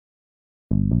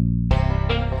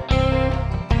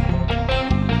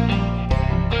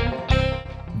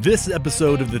This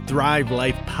episode of the Thrive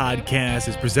Life podcast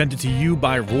is presented to you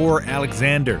by Roar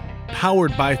Alexander,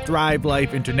 powered by Thrive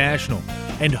Life International,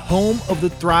 and home of the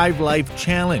Thrive Life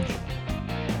Challenge.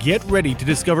 Get ready to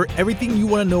discover everything you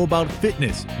want to know about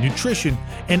fitness, nutrition,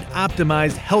 and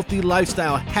optimized healthy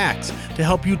lifestyle hacks to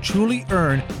help you truly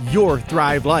earn your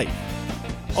Thrive Life.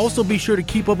 Also, be sure to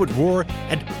keep up with Roar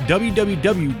at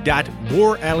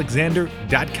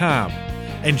www.roaralexander.com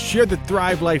and share the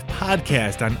Thrive Life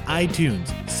podcast on iTunes,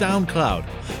 SoundCloud,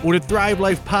 or the Thrive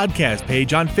Life podcast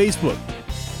page on Facebook.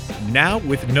 Now,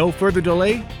 with no further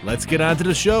delay, let's get on to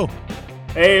the show.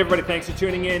 Hey everybody, thanks for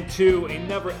tuning in to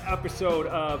another episode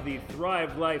of the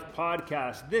Thrive Life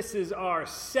podcast. This is our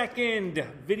second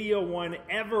video one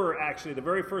ever, actually. The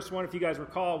very first one, if you guys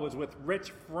recall, was with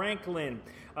Rich Franklin,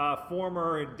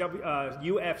 former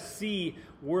UFC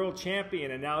world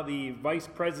champion and now the vice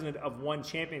president of One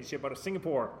Championship out of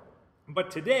Singapore.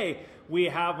 But today we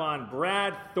have on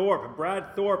Brad Thorpe.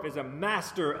 Brad Thorpe is a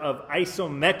master of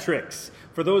isometrics.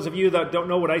 For those of you that don't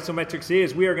know what isometrics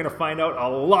is, we are going to find out a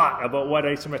lot about what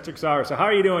isometrics are. So how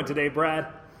are you doing today, Brad?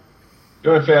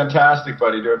 Doing fantastic,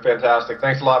 buddy. Doing fantastic.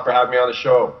 Thanks a lot for having me on the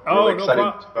show. Really excited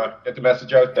to get the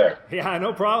message out there. Yeah,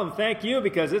 no problem. Thank you,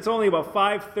 because it's only about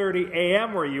 5:30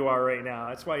 a.m. where you are right now.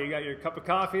 That's why you got your cup of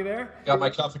coffee there. Got my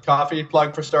cup of coffee.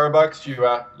 Plug for Starbucks.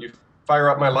 You fire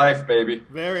up my life, baby.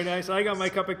 Very nice. I got my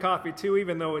cup of coffee too,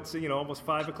 even though it's almost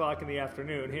 5 o'clock in the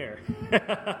afternoon here.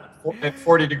 At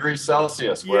 40 degrees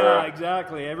Celsius. Yeah,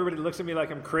 exactly. Everybody looks at me like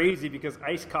I'm crazy because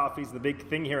iced coffee is the big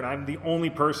thing here, and I'm the only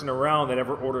person around that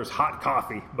ever orders hot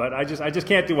coffee. But I just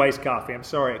can't do iced coffee. I'm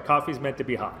sorry. Coffee's meant to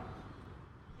be hot.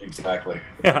 Exactly.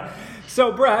 Yeah.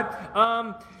 So, Brad,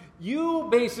 you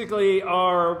basically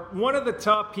are one of the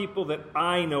top people that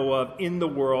I know of in the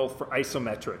world for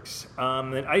isometrics.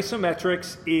 And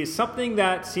isometrics is something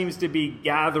that seems to be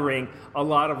gathering a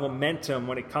lot of momentum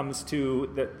when it comes to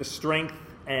the strength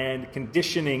and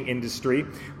conditioning industry,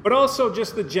 but also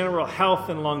just the general health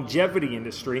and longevity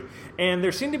industry. And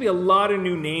there seem to be a lot of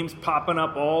new names popping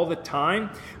up all the time.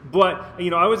 But,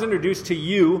 I was introduced to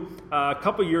you a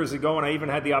couple years ago, and I even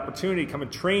had the opportunity to come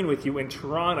and train with you in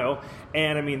Toronto.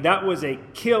 And that was a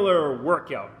killer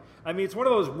workout. It's one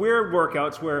of those weird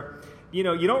workouts where, you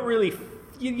don't really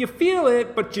you feel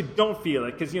it, but you don't feel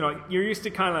it because, you're used to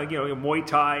kind of, Muay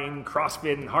Thai and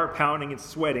CrossFit and heart pounding and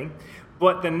sweating.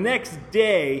 But the next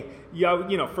day,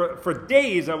 for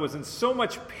days, I was in so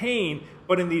much pain,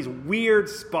 but in these weird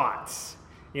spots.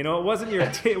 It wasn't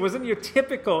your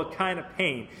typical kind of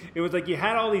pain. It was like you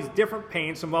had all these different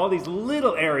pains from all these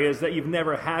little areas that you've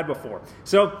never had before.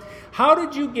 So how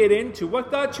did you get into,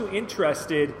 what got you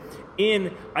interested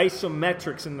in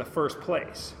isometrics in the first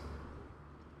place?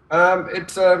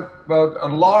 It's a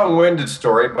long-winded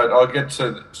story, but I'll get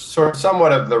to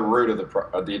somewhat of the root of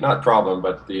the not problem,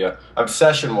 but the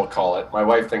obsession, we'll call it. My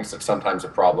wife thinks it's sometimes a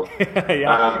problem.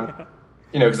 Yeah.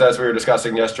 Because as we were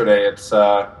discussing yesterday, it's,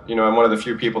 I'm one of the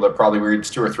few people that probably reads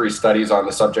 2 or 3 studies on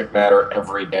the subject matter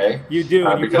every day. You do,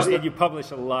 and you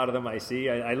publish a lot of them, I see.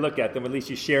 I look at them, at least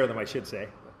you share them, I should say.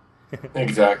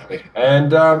 Exactly.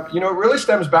 And, it really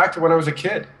stems back to when I was a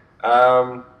kid.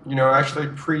 Actually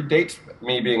predates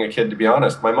me being a kid, to be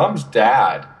honest. My mom's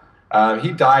dad,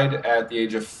 he died at the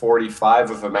age of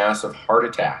 45 of a massive heart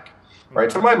attack.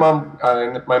 Right. So my mom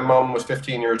was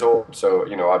 15 years old. So,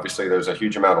 obviously there's a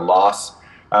huge amount of loss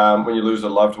when you lose a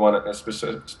loved one,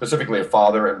 specifically a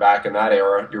father. And back in that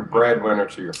era, you're breadwinner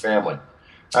to your family.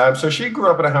 So she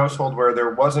grew up in a household where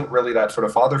there wasn't really that sort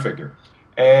of father figure.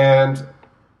 And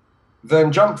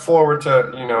then jump forward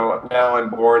to, now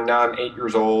I'm 8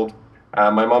 years old.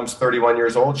 My mom's 31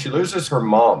 years old. She loses her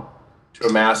mom to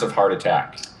a massive heart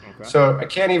attack. Okay. So I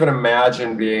can't even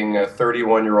imagine being a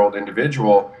 31-year-old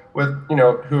individual with,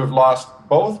 who have lost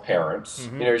both parents.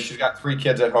 Mm-hmm. She's got 3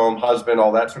 kids at home, husband,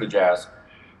 all that sort of jazz.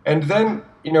 And then,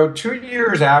 2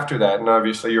 years after that, and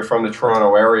obviously you're from the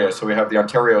Toronto area, so we have the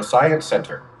Ontario Science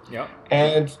Centre. Yep.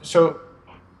 And so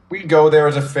we go there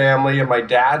as a family, and my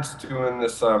dad's doing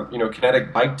this,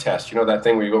 kinetic bike test. That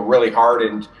thing where you go really hard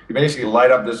and you basically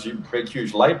light up this big,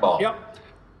 huge light bulb. Yep.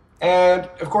 And,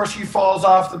 of course, he falls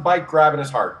off the bike grabbing his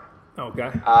heart.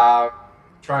 Okay.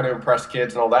 Trying to impress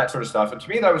kids and all that sort of stuff. And to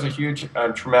me, that was a huge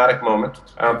traumatic moment.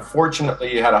 Fortunately,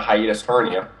 he had a hiatus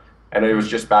hernia, and it was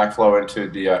just backflow into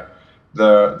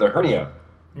the hernia.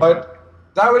 But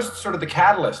that was sort of the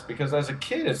catalyst, because as a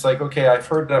kid, it's like, okay, I've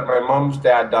heard that my mom's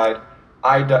dad died.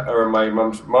 My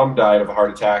mom's mom died of a heart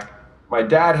attack. My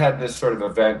dad had this sort of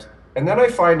event. And then I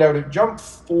find out, it jumped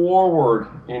forward,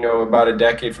 about a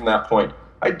decade from that point.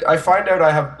 I find out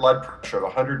I have blood pressure of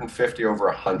 150 over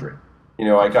 100. You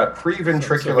know, I got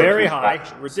preventricular. So very high,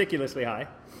 ridiculously high.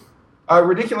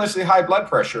 Ridiculously high blood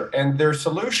pressure. And their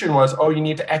solution was, oh, you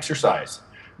need to exercise.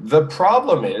 The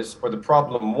problem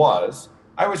was,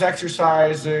 I was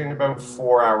exercising about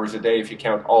 4 hours a day if you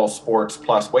count all sports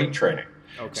plus weight training.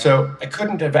 Okay. So I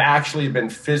couldn't have actually been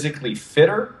physically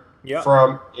fitter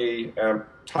from a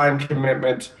time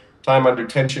commitment, time under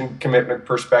tension commitment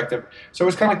perspective. So it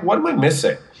was kind of like, what am I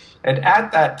missing? And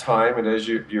at that time, and as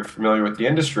you're familiar with the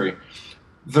industry,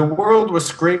 the world was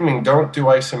screaming, don't do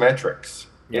isometrics.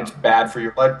 Yeah. It's bad for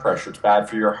your blood pressure. It's bad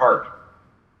for your heart.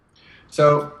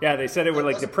 So yeah, they said it would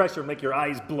like depress you and make your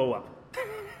eyes blow up.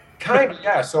 Kind of,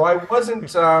 yeah. So I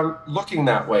wasn't looking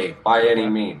that way by any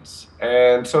means.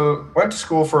 And so went to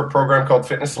school for a program called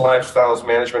Fitness and Lifestyles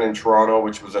Management in Toronto,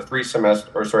 which was a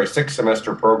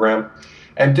 6-semester program,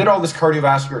 and did all this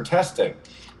cardiovascular testing.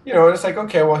 You know, and it's like,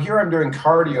 okay, well, here I'm doing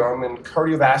cardio. I'm in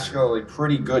cardiovascularly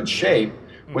pretty good shape,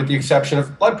 with the exception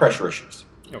of blood pressure issues.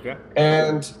 Okay.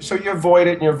 And so you avoid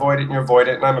it, and you avoid it, and you avoid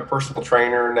it. And I'm a personal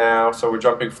trainer now, so we're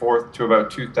jumping forth to about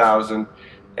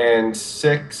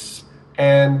 2006.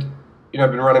 And, you know,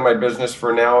 I've been running my business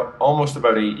for now almost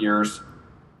about 8 years.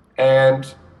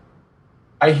 And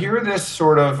I hear this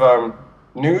sort of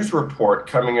news report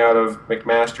coming out of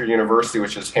McMaster University,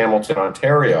 which is Hamilton,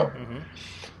 Ontario,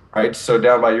 right? So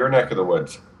down by your neck of the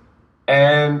woods.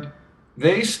 And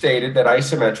they stated that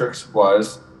isometrics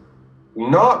was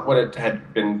not what it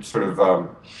had been sort of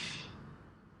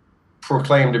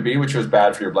proclaimed to be, which was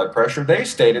bad for your blood pressure. They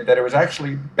stated that it was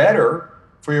actually better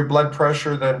for your blood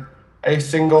pressure than a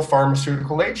single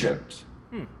pharmaceutical agent.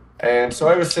 And so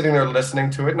I was sitting there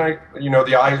listening to it, and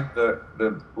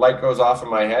the light goes off in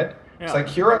my head. Yeah. It's like,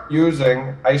 here I'm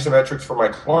using isometrics for my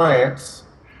clients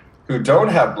who don't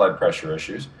have blood pressure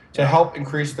issues to help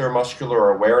increase their muscular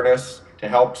awareness, to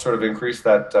help sort of increase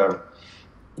that, the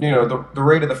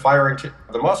rate of the firing to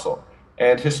the muscle.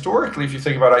 And historically, if you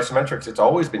think about isometrics, it's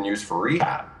always been used for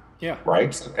rehab. Yeah.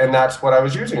 Right? And that's what I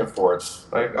was using it for.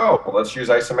 It's like, oh, well, let's use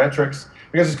isometrics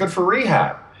because it's good for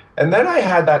rehab. And then I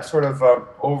had that sort of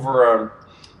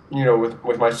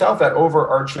with myself, that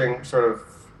overarching sort of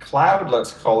cloud,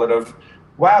 let's call it, of,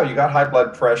 wow, you got high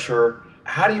blood pressure.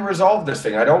 How do you resolve this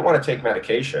thing? I don't want to take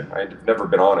medication. I've never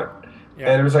been on it.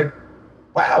 Yeah. And it was like,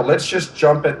 wow, let's just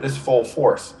jump at this full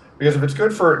force. Because if it's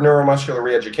good for neuromuscular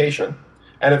re-education,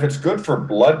 and if it's good for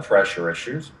blood pressure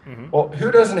issues, well,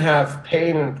 who doesn't have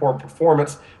pain and poor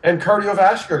performance and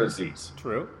cardiovascular disease?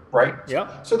 True. Right?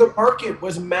 Yeah. So the market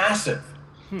was massive.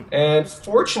 And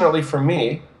fortunately for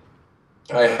me,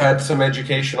 I had some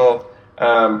educational,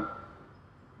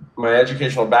 my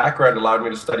educational background allowed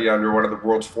me to study under one of the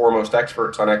world's foremost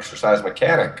experts on exercise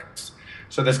mechanics.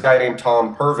 So this guy named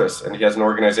Tom Purvis, and he has an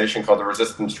organization called the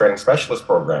Resistance Training Specialist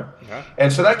Program. Yeah.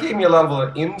 And so that gave me a level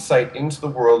of insight into the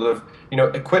world of,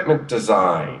 equipment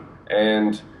design.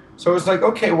 And so it was like,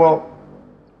 okay, well,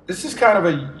 this is kind of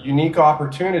a unique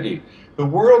opportunity. The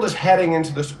world is heading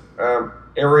into this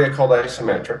area called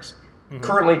isometrics.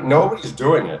 Currently, nobody's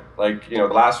doing it. Like, the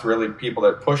last really people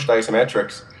that pushed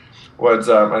isometrics was,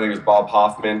 I think it was Bob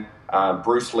Hoffman,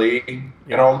 Bruce Lee,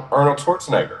 and Arnold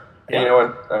Schwarzenegger.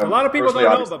 Yeah. A lot of people don't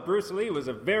know, but Bruce Lee was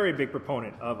a very big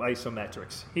proponent of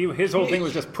isometrics. His whole thing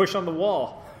was just push on the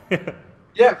wall.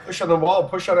 Yeah, push on the wall,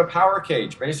 push on a power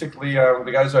cage. Basically, the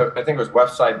guys, I think it was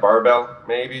West Side Barbell,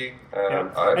 maybe.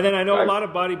 And then I know a lot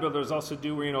of bodybuilders also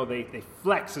do where, they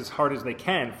flex as hard as they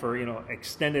can for,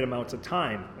 extended amounts of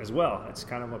time as well. It's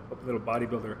kind of a little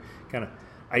bodybuilder kind of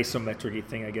isometric-y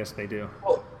thing, I guess they do.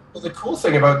 Well, the cool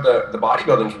thing about the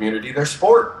bodybuilding community, their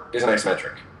sport is an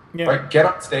isometric. Yeah. Right? Get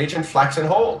on stage and flex and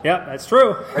hold. Yeah, that's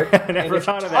true. Right? I never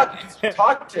thought of that.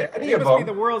 Talk to any of them. It must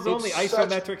be the world's only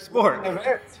isometric sport.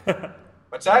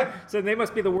 What's that? So they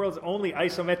must be the world's only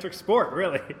isometric sport,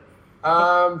 really.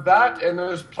 That and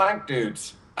those plank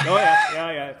dudes. Oh,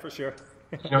 yeah, for sure.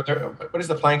 What is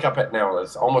the plank up at now?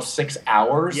 It's almost 6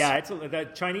 hours. Yeah, it's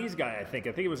that Chinese guy. I think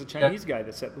it was a Chinese guy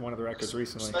that set one of the records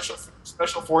recently.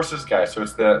 Special forces guy. So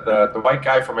it's the white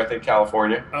guy from, I think,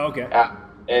 California. Oh, okay.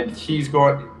 And he's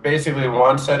going basically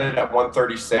one set it at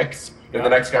 136. And the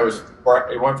next guy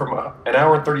it went from an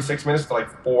hour and 36 minutes to like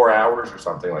 4 hours or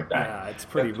something like that. Yeah, it's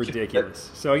pretty ridiculous.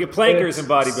 So you get plankers and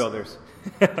bodybuilders.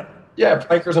 Yeah,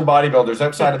 plankers and bodybuilders.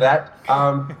 Outside of that,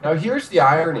 now here's the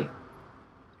irony.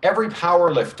 Every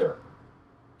power lifter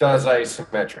does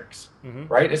isometrics,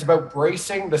 right? It's about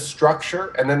bracing the structure,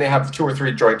 and then they have 2 or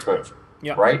 3 joints move,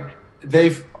 right?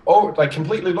 They've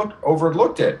completely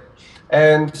overlooked it.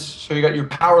 And so you got your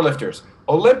power lifters.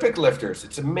 Olympic lifters,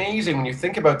 it's amazing when you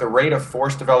think about the rate of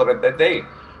force development that they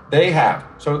They have.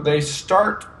 So they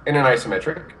start in an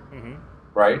isometric,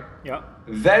 right? Yeah.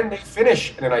 Then they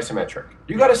finish in an isometric.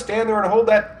 You got to stand there and hold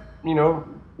that,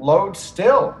 load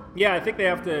still. Yeah, I think they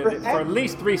have to, for at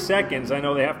least 3 seconds, I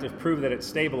know they have to prove that it's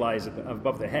stabilized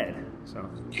above the head. So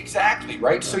Exactly,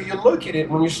 right? So you look at it,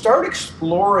 when you start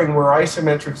exploring where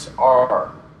isometrics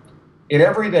are in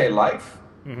everyday life,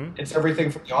 it's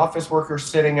everything from the office worker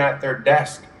sitting at their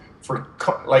desk for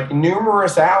like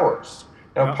numerous hours.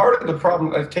 Now, part of the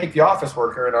problem, take the office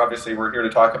worker, and obviously we're here to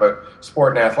talk about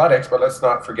sport and athletics, but let's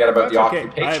not forget about the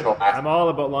occupational athlete. I'm all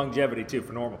about longevity, too,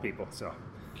 for normal people, so...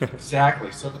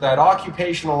 Exactly. So that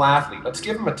occupational athlete, let's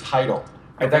give him a title.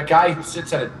 Right? That guy who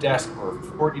sits at a desk for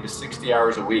 40 to 60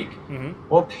 hours a week.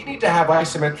 Well, they need to have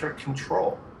isometric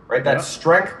control, right? That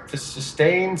strength to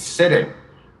sustain sitting,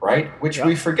 right? Which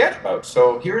we forget about.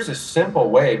 So here's a simple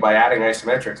way by adding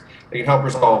isometrics. They can help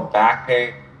resolve back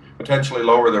pain, potentially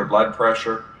lower their blood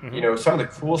pressure. Some of the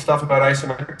cool stuff about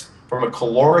isometrics from a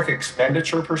caloric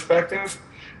expenditure perspective,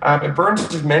 it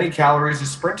burns as many calories as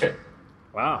sprinting.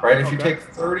 Wow. Right? If you take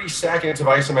 30 seconds of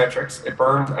isometrics, it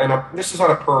burns, and this is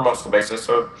on a per muscle basis.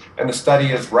 And the study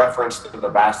is referenced to the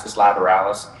vastus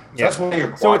lateralis. So that's one of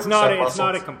your So it's not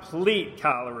muscles. a complete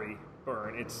calorie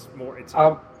burn. It's more. It's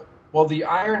well, the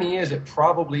irony is it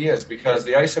probably is, because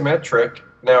the isometric,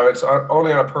 now it's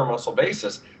only on a per muscle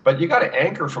basis, but you got to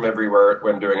anchor from everywhere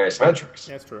when doing isometrics.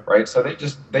 That's true. Right? So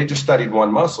they just studied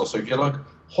one muscle. So if you look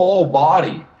whole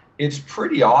body, it's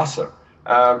pretty awesome.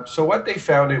 So what they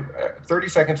found, 30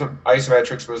 seconds of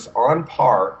isometrics was on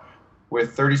par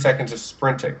with 30 seconds of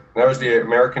sprinting. That was the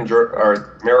American Journal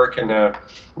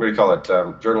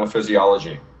of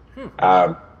Physiology.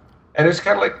 And it's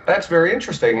kind of like, that's very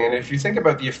interesting. And if you think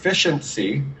about the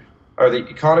efficiency or the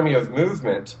economy of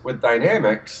movement with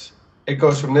dynamics, it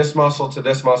goes from this muscle to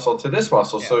this muscle to this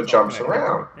muscle, so it jumps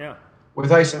around. Yeah. With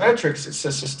isometrics, it's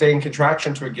a sustained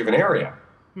contraction to a given area.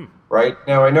 Right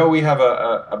now, I know we have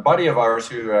a buddy of ours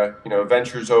who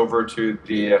ventures over to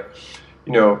the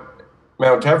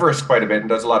Mount Everest quite a bit and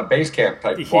does a lot of base camp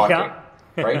type walking.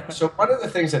 Right. So one of the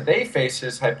things that they face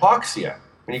is hypoxia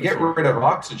when you get rid of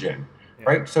oxygen.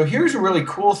 Right. So here's a really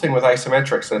cool thing with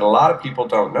isometrics that a lot of people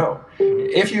don't know.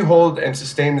 If you hold and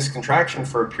sustain this contraction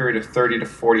for a period of 30 to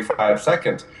 45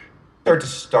 seconds, you start to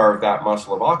starve that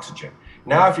muscle of oxygen.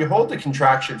 Now, if you hold the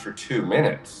contraction for 2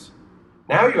 minutes,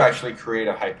 now you actually create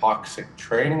a hypoxic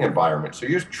training environment. So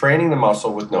you're training the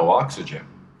muscle with no oxygen,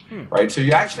 right? So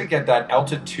you actually get that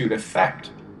altitude effect,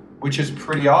 which is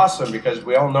pretty awesome, because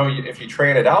we all know if you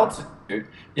train at altitude,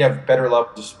 you have better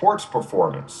levels of sports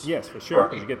performance. Yes, for sure.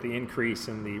 Right? You get the increase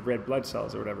in the red blood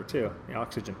cells or whatever too, the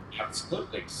oxygen.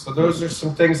 Absolutely. So those are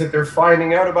some things that they're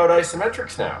finding out about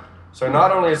isometrics now. So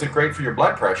not only is it great for your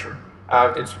blood pressure,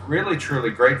 it's really, truly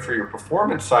great for your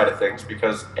performance side of things,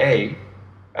 because it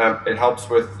helps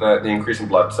with the increase in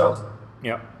blood cells.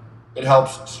 Yeah. It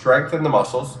helps strengthen the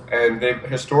muscles, and they've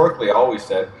historically always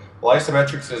said, well,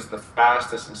 isometrics is the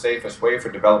fastest and safest way for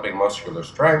developing muscular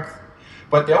strength.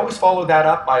 But they always follow that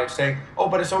up by saying, oh,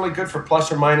 but it's only good for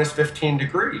plus or minus 15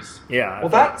 degrees. Yeah. Well,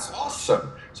 that's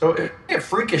awesome. So if you get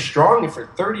freakish strong for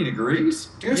 30 degrees,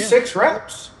 do 6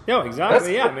 reps. No,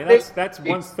 exactly. That's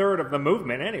 1/3 of the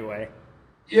movement anyway.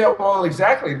 Yeah, well,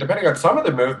 exactly. Depending on some of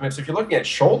the movements, if you're looking at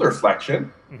shoulder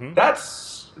flexion,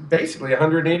 that's basically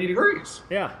 180 degrees.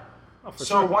 Yeah.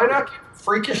 So why not get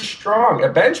freakish strong? A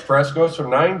bench press goes from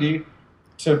 90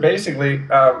 to basically,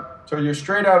 so you're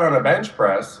straight out on a bench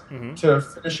press to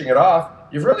finishing it off.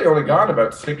 You've really only gone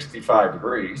about 65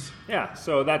 degrees. Yeah,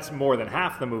 so that's more than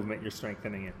half the movement you're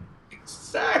strengthening it.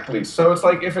 Exactly. So it's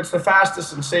like, if it's the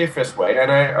fastest and safest way, and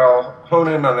I'll hone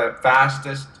in on the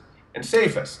fastest and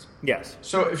safest. Yes.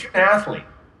 So if you're an athlete,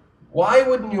 why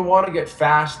wouldn't you want to get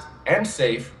fast and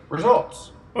safe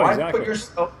results? Why put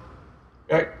yourself,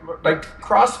 like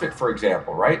CrossFit, for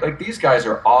example, right? Like, these guys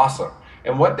are awesome.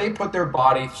 And what they put their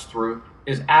bodies through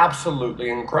is absolutely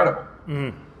incredible.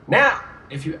 Now,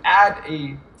 if you add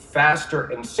a faster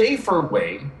and safer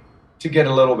way to get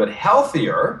a little bit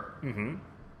healthier,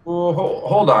 well,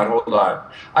 hold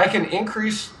on. I can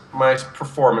increase my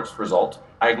performance result.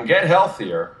 I can get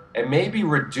healthier and maybe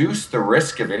reduce the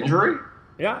risk of injury.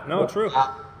 Yeah, no, true.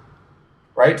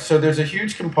 Right? So there's a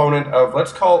huge component of,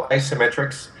 let's call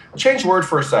isometrics, I'll change the word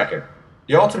for a second,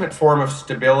 the ultimate form of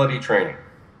stability training.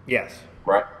 Yes.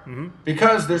 Right?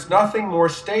 Because there's nothing more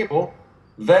stable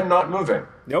than not moving.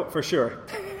 Nope, for sure.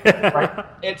 Right?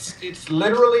 It's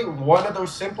literally one of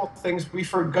those simple things we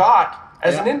forgot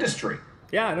as an industry.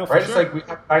 Yeah, no, for right? sure. It's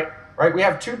like we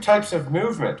have 2 types of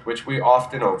movement, which we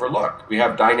often overlook. We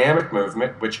have dynamic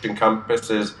movement, which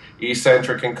encompasses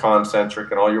eccentric and concentric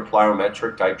and all your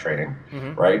plyometric type training,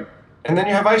 right? And then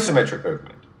you have isometric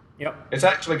movement. Yep. It's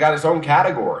actually got its own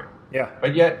category. Yeah.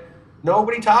 But yet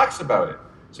nobody talks about it.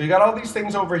 So you got all these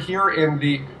things over here in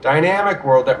the dynamic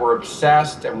world that we're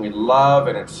obsessed and we love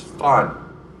and it's fun.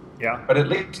 Yeah. But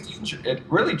it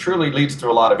really truly leads to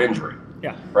a lot of injury.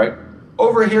 Yeah. Right?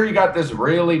 Over here you got this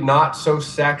really not so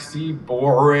sexy,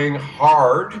 boring,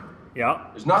 hard. Yeah.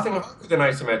 There's nothing harder than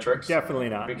isometrics. Definitely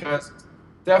not. Because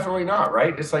definitely not,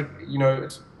 right? It's like,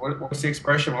 it's what's the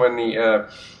expression when the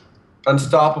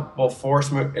unstoppable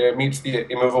force meets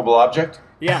the immovable object?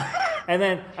 Yeah. And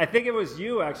then I think it was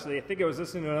you, actually. I think I was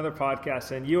listening to another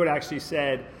podcast, and you had actually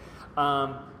said,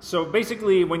 so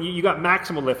basically when you got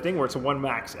maximal lifting, where it's a 1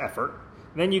 max effort,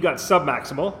 then you got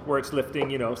submaximal, where it's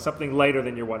lifting, something lighter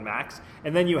than your 1 max,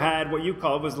 and then you had what you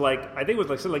called was like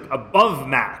above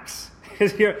max.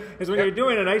 Is when you're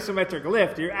doing an isometric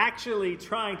lift, you're actually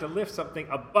trying to lift something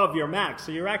above your max.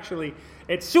 So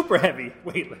it's super heavy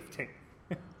weightlifting.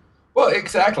 Well,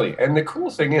 exactly. And the cool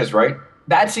thing is, right,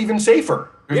 that's even safer.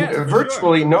 There's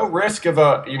virtually no risk of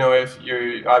if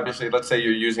you obviously, let's say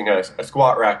you're using a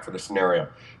squat rack for the scenario.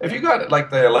 If you got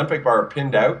like the Olympic bar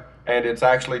pinned out and it's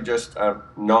actually just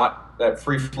not that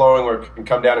free flowing where it can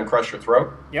come down and crush your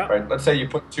throat. Yeah. Right. Let's say you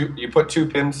put two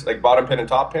pins, like bottom pin and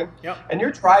top pin. Yeah. And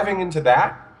you're driving into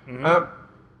that.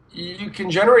 You can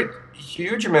generate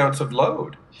huge amounts of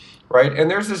load. Right.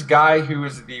 And there's this guy who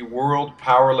is the world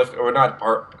powerlifter, or not,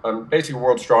 basically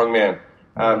world strongman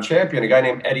champion, a guy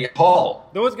named Eddie Hall.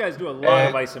 Those guys do a lot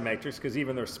of isometrics because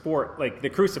even their sport, like the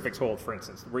crucifix hold, for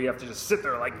instance, where you have to just sit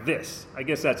there like this. I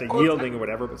guess that's a yielding or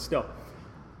whatever, but still.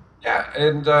 Yeah,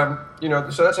 and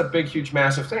so that's a big, huge,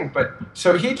 massive thing. But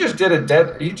so he just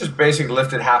he just basically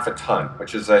lifted half a ton,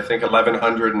 which is I think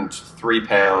 1,103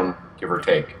 pound, give or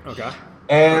take. Okay.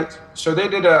 And so they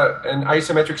did an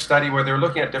isometric study where they were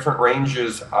looking at different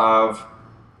ranges of,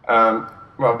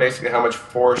 basically how much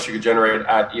force you could generate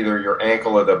at either your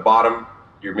ankle or the bottom,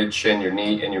 your mid shin, your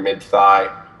knee, and your mid thigh,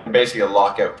 and basically a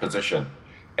lockout position.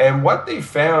 And what they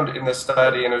found in this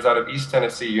study, and it was out of East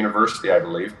Tennessee University, I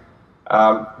believe.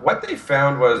 What they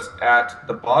found was at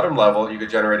the bottom level, you could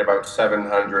generate about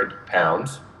 700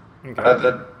 pounds. Okay. At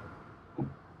the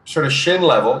sort of shin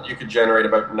level, you could generate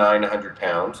about 900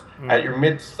 pounds. At your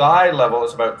mid-thigh level,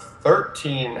 it's about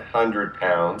 1,300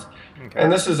 pounds. Okay.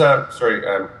 And this is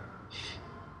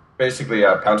basically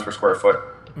pounds per square foot.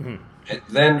 Mm-hmm. And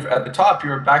then at the top,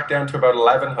 you're back down to about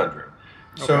 1,100.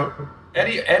 Okay. So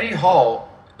Eddie Hall,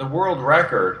 the world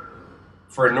record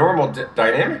for a normal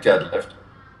dynamic deadlift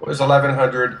was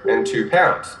 1,102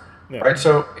 pounds, right?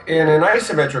 So in an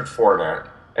isometric format,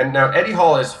 and now Eddie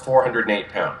Hall is 408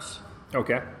 pounds.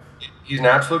 Okay. He's an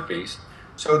absolute beast.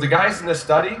 So the guys in the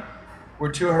study were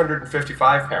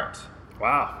 255 pounds.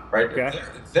 Wow. Right? Okay.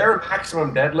 Their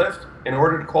maximum deadlift, in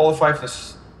order to qualify for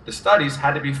the studies,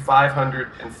 had to be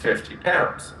 550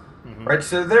 pounds. Mm-hmm. Right?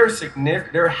 So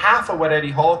they're half of what Eddie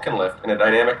Hall can lift in a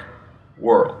dynamic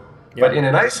world. Yeah. But in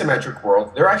an isometric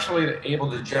world, they're actually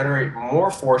able to generate more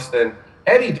force than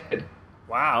Eddie did.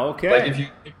 Wow, okay.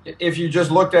 Like if you just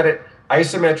looked at it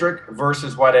isometric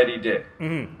versus what Eddie did,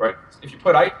 right? If you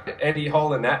put Eddie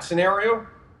Hall in that scenario,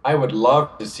 I would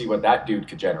love to see what that dude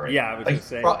could generate. Yeah, I was just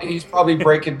saying. He's probably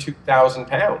breaking 2,000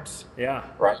 pounds. Yeah.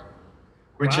 Right?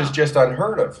 Which is just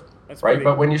unheard of. That's right?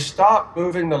 But when you stop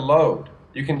moving the load,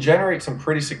 you can generate some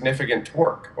pretty significant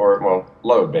torque, or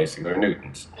load basically, or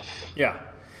newtons. Yeah.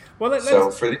 Well, let's.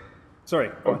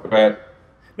 Sorry. Go ahead.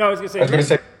 No, I was going to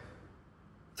say.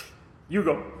 You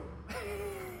go.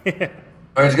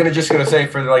 I was just going to say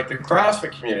for like the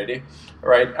CrossFit community,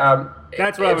 right?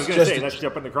 That's what I was going to say. Let's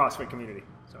jump in the CrossFit community.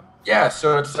 So. Yeah,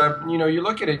 so it's you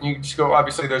look at it and you just go.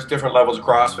 Obviously, there's different levels of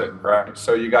CrossFit, right?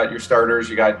 So you got your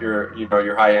starters, you got your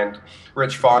your high end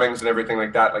Rich Fawnings and everything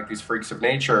like that, like these freaks of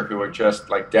nature who are just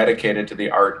like dedicated to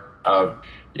the art of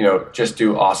just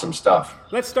do awesome stuff.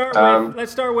 Let's go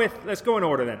in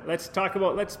order then.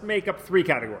 Let's make up 3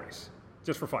 categories,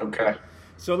 just for fun. Okay.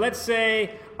 So let's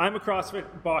say I'm a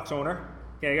CrossFit box owner.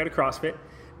 Okay, I got a CrossFit,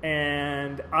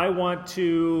 and I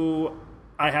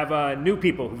have new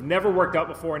people who've never worked out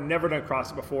before and never done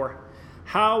CrossFit before.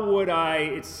 How would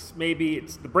it's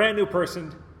the brand new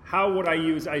person, how would I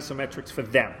use isometrics for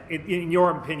them, in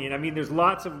your opinion? I mean, there's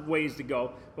lots of ways to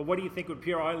go, but what do you think would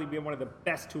purely be one of the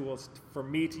best tools for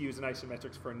me to use in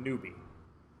isometrics for a newbie?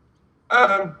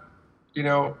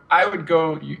 I would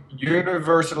go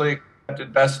universally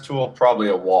accepted best tool, probably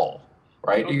a wall,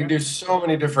 right? Okay. You can do so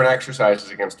many different exercises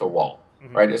against a wall,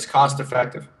 right? It's cost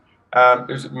effective.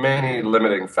 There's many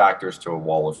limiting factors to a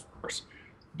wall, of course.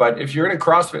 But if you're in a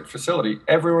CrossFit facility,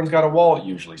 everyone's got a wall,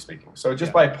 usually speaking. So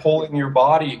just by pulling your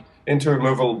body into a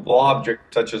movable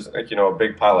object, such as a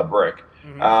big pile of brick,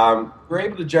 we're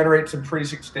able to generate some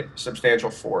pretty substantial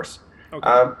force.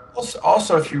 Okay.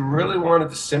 Also, if you really wanted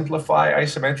to simplify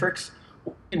isometrics,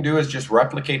 what you can do is just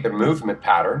replicate the movement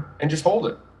pattern and just hold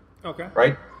it. Okay.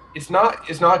 Right? It's not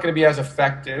going to be as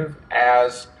effective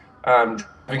as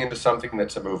driving into something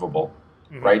that's immovable.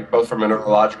 Right, both from a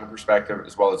neurological perspective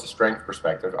as well as a strength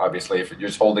perspective. Obviously, if you're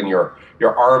just holding your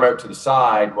arm out to the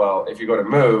side, well, if you go to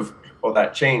move, well,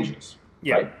 that changes.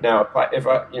 Yeah. Right? Now, if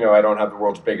I don't have the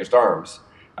world's biggest arms.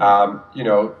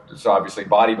 There's obviously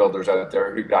bodybuilders out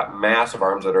there who've got massive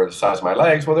arms that are the size of my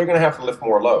legs. Well, they're going to have to lift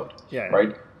more load. Yeah.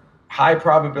 Right. High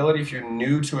probability if you're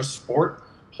new to a sport,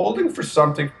 holding for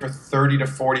something for 30 to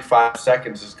 45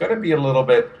 seconds is going to be a little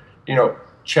bit,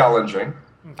 challenging.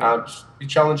 Be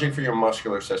challenging for your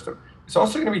muscular system. It's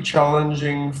also going to be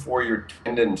challenging for your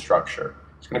tendon structure.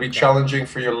 It's going to be challenging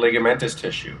for your ligamentous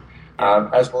tissue,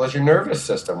 as well as your nervous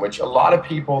system, which a lot of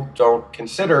people don't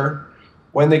consider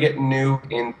when they get new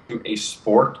into a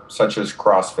sport such as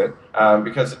CrossFit,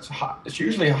 because it's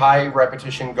usually high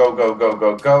repetition, go, go, go,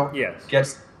 go, go.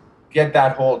 Yes. Get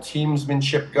that whole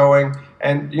teamsmanship going,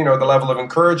 and the level of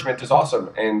encouragement is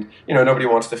awesome, and nobody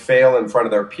wants to fail in front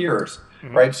of their peers.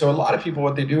 Right, so a lot of people,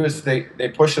 what they do is they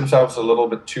push themselves a little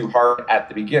bit too hard at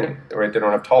the beginning. Right, they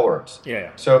don't have tolerance. Yeah.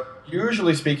 So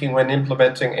usually speaking, when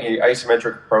implementing a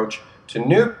isometric approach to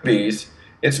newbies,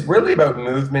 it's really about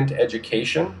movement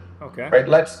education. Okay. Right,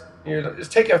 let's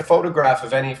take a photograph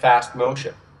of any fast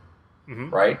motion.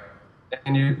 Right,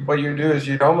 and what you do is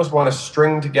you'd almost want to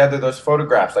string together those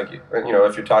photographs, like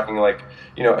if you're talking like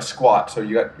a squat. So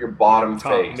you got your bottom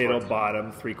top, face, middle,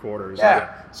 bottom, 3/4.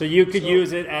 Yeah. So you could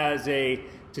use it as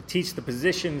to teach the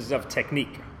positions of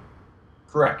technique.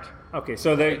 Correct. Okay.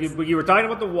 So you were talking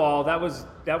about the wall. That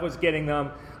was getting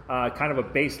them kind of a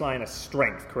baseline of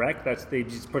strength, correct? That's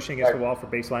just pushing against the wall for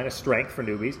baseline of strength for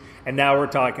newbies. And now we're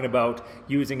talking about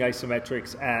using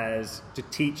isometrics to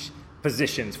teach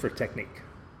positions for technique.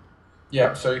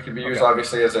 Yeah, so it could be used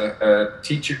obviously as a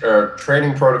teacher or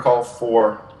training protocol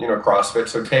for CrossFit.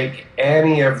 So take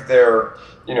any of their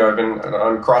I've been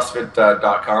on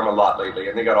CrossFit.com a lot lately,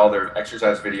 and they got all their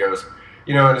exercise videos.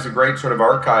 And it's a great sort of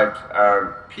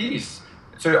archived piece.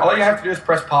 So all you have to do is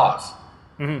press pause.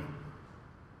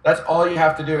 That's all you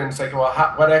have to do, and it's like, well,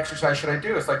 what exercise should I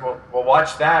do? It's like, well,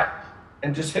 watch that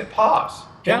and just hit pause.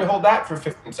 Can you hold that for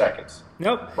 15 seconds?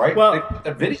 Nope. Right. Well,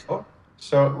 the video.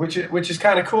 So, which is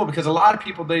kind of cool because a lot of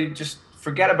people, they just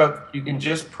forget about you can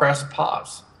just press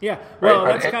pause. Yeah, well,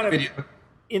 right? that's kind of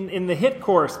in the HIIT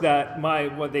course that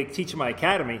what they teach in my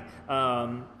academy.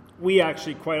 We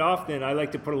actually quite often I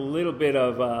like to put a little bit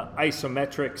of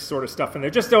isometric sort of stuff in there,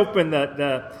 just to open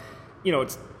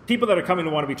it's people that are coming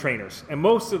to want to be trainers, and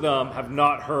most of them have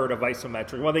not heard of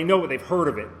isometric. Well, they know they've heard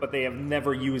of it, but they have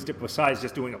never used it besides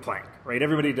just doing a plank. Right?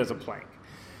 Everybody does a plank.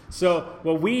 So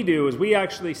what we do is we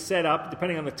actually set up,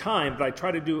 depending on the time, but I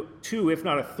try to do 2, if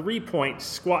not a 3-point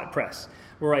squat press,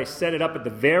 where I set it up at the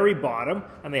very bottom,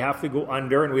 and they have to go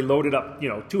under, and we load it up,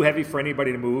 too heavy for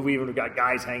anybody to move. We even got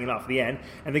guys hanging off the end,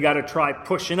 and they got to try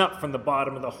pushing up from the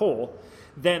bottom of the hole.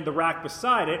 Then the rack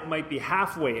beside it might be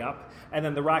halfway up, and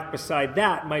then the rack beside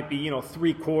that might be,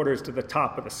 3/4 to the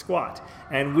top of the squat.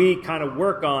 And we kind of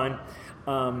work on,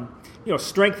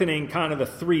 strengthening kind of the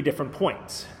 3 different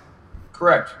points.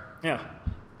 Correct. Yeah.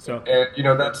 So. And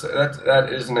that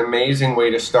is an amazing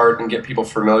way to start and get people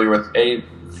familiar with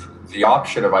the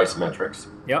option of isometrics.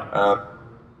 Yeah.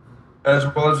 As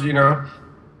well as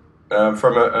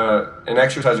from an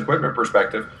exercise equipment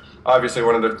perspective. Obviously,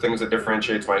 one of the things that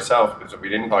differentiates myself, because we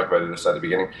didn't talk about this at the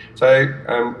beginning, so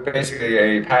I'm basically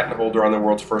a patent holder on the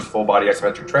world's first full-body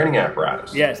isometric training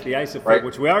apparatus. Yes, the ISOFIT, right?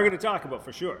 Which we are going to talk about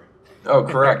for sure. Oh,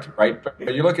 correct, right?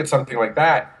 But you look at something like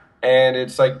that, and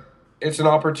it's an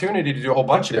opportunity to do a whole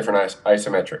bunch of different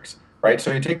isometrics, right?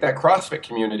 So you take that CrossFit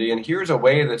community, and here's a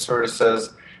way that sort of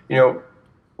says,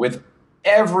 with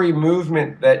every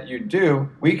movement that you do,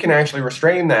 we can actually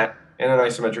restrain that in an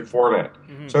isometric format.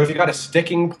 So if you got a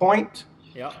sticking point,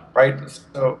 right?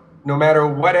 So no matter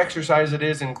what exercise it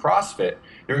is in CrossFit,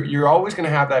 you're always going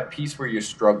to have that piece where you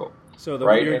struggle. So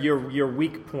right? your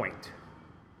weak point.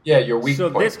 Yeah, your weak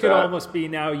point. So this could almost be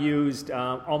now used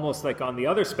almost like on the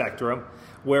other spectrum,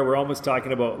 where we're almost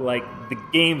talking about like the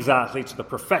games athletes, the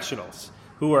professionals,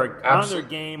 who are on their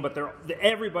game, but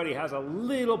everybody has a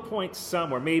little point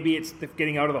somewhere. Maybe it's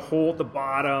getting out of the hole at the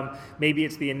bottom. Maybe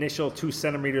it's the initial 2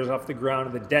 centimeters off the ground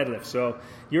of the deadlift. So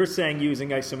you're saying using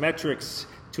isometrics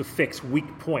to fix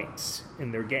weak points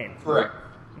in their game. Correct.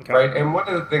 Okay. Right, and one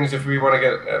of the things, if we want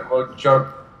to we'll jump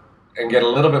and get a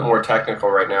little bit more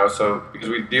technical right now, so because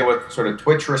we deal with sort of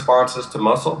twitch responses to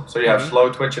muscle, so you have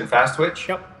slow twitch and fast twitch.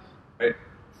 Yep. Right?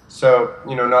 So,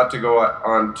 not to go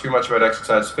on too much about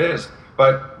exercise phys,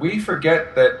 but we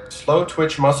forget that slow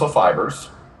twitch muscle fibers,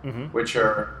 which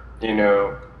are,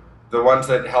 the ones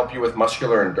that help you with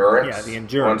muscular endurance. Yeah, the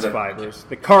endurance fibers,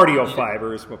 the cardio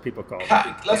fibers, what people call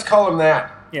them. Let's call them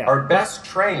that. Yeah. Are best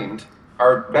trained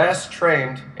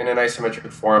in an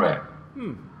isometric format.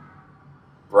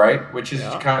 Right? Which is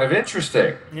kind of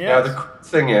interesting. Yes. Now, the cool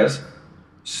thing is,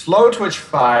 slow twitch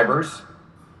fibers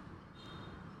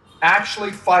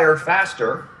actually fire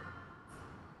faster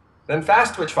than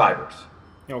fast twitch fibers.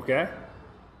 Okay.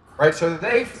 Right? So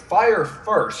they fire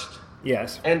first.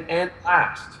 Yes. And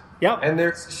last. Yep. And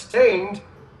they're sustained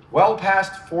well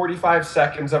past 45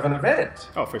 seconds of an event.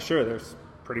 Oh, for sure. There's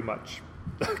pretty much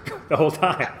the whole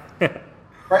time.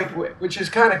 Right, which is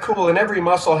kind of cool. And every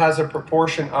muscle has a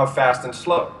proportion of fast and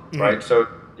slow, right? So,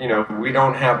 we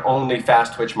don't have only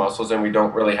fast twitch muscles and we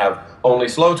don't really have only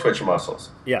slow twitch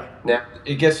muscles. Yeah. Now,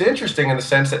 it gets interesting in the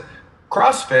sense that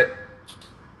CrossFit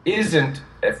isn't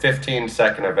a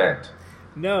 15-second event.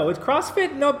 No, it's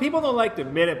CrossFit. No, people don't like to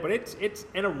admit it, but it's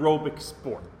an aerobic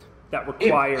sport that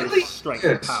requires really strength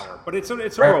is. and power. But it's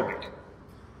aerobic.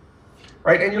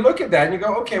 Right, and you look at that and you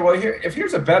go, okay, well,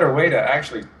 here's a better way to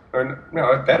actually, or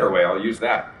no, a better way, I'll use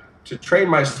that, to train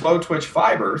my slow twitch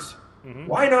fibers,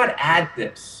 why not add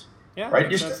this? Yeah,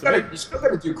 right? You still got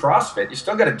to do CrossFit. You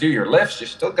still got to do your lifts. You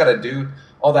still got to do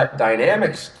all that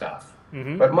dynamic stuff.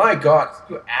 But my God, if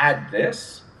you add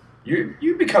this,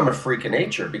 you become a freak of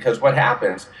nature, because what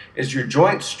happens is your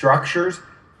joint structures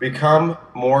become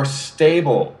more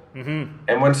stable.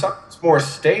 And when something's more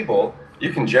stable,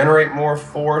 you can generate more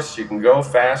force, you can go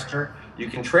faster, you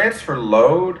can transfer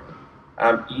load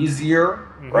easier,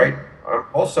 right?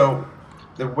 Also,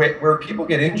 the way where people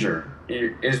get injured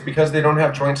is because they don't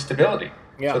have joint stability.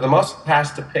 Yeah. So the muscle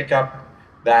has to pick up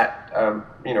that,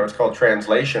 it's called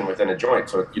translation within a joint.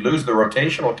 So you lose the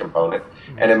rotational component,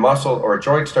 and a muscle or a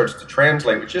joint starts to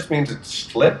translate, which just means it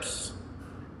slips,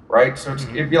 right? So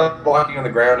it'd be like walking on the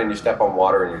ground and you step on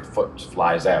water and your foot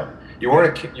flies out. You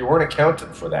weren't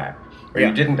accounted for that, or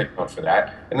you didn't account for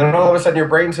that, and then all of a sudden your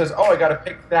brain says, "Oh, I got to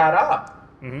pick that up."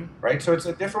 Right? So it's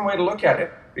a different way to look at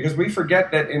it, because we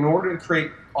forget that in order to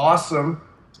create awesome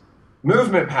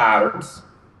movement patterns,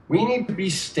 we need to be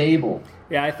stable.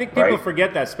 Yeah, I think people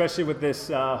forget that, especially with this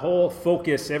whole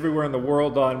focus everywhere in the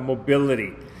world on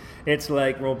mobility. It's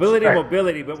like mobility,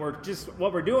 but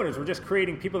what we're doing is we're just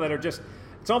creating people that are just,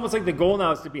 it's almost like the goal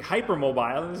now is to be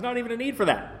hypermobile, and there's not even a need for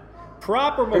that.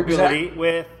 Proper mobility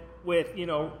with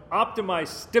optimized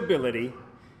stability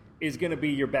is going to be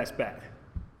your best bet.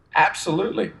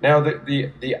 Absolutely. Now,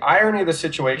 the irony of the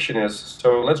situation is,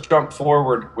 so let's jump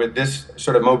forward with this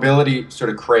sort of mobility sort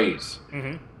of craze.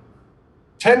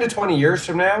 10 to 20 years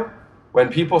from now, when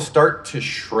people start to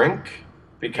shrink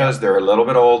because they're a little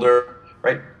bit older,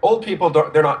 right? Old people,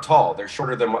 they're not tall. They're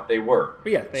shorter than what they were.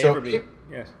 But yeah, they ever be.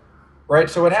 Yes. Right?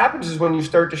 So what happens is when you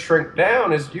start to shrink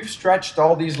down is you've stretched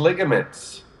all these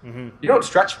ligaments. You don't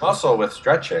stretch muscle with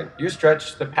stretching. You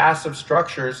stretch the passive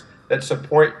structures that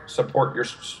support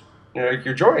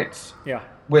your joints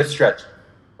with stretching,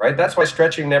 right? That's why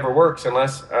stretching never works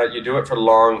unless you do it for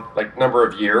long, number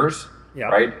of years,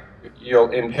 right? You'll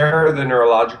impair the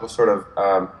neurological sort of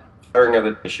firing of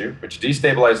the tissue, which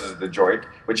destabilizes the joint,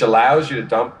 which allows you to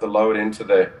dump the load into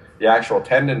the actual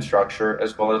tendon structure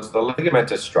as well as the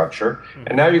ligamentous structure.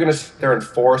 And now you're going to sit there and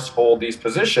hold these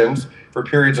positions for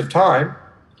periods of time.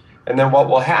 And then what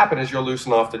will happen is you'll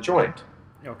loosen off the joint.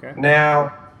 Okay.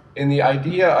 Now, in the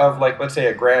idea of, let's say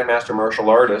a grandmaster martial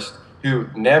artist who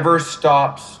never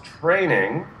stops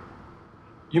training,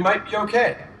 you might be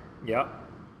okay. Yeah.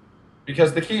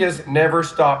 Because the key is never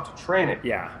stopped training.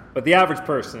 Yeah, but the average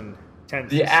person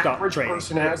tends to stop training. The average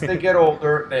person, as they get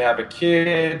older, they have a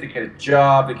kid, they get a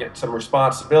job, they get some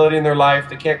responsibility in their life,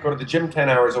 they can't go to the gym 10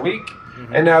 hours a week,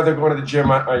 and now they're going to the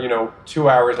gym, 2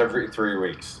 hours every 3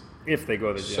 weeks. If they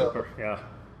go to the gym,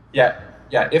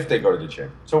 Yeah, if they go to the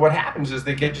gym. So what happens is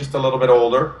they get just a little bit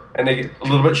older, and they get a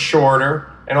little bit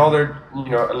shorter, and all their, a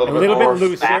little bit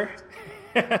looser. Fat,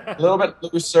 a little bit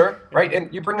looser, right?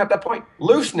 And you bring up that point.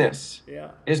 Looseness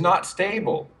is not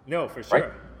stable. No, for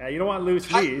sure. Right? You don't want loose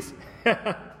knees.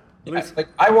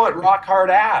 I want rock hard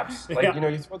abs. You throw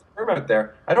the term out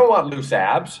there. I don't want loose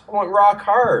abs. I want rock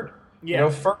hard.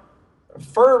 Yeah.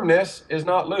 Firmness is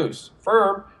not loose.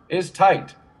 Firm is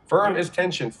tight. Firm is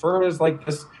tension. Firm is like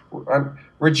this.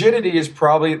 Rigidity is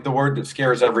probably the word that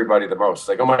scares everybody the most.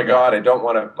 Like, oh my God, I don't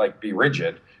want to be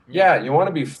rigid. Yeah, you want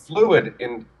to be fluid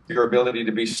in your ability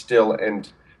to be still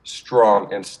and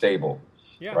strong and stable.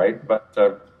 Yeah. Right? But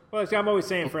well, I'm always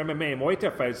saying for MMA and Muay Thai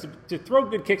fighters, to throw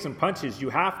good kicks and punches, you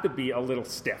have to be a little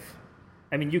stiff.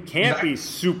 I mean, you can't be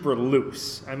super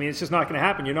loose. I mean, it's just not going to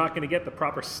happen. You're not going to get the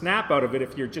proper snap out of it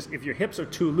if your hips are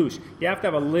too loose. You have to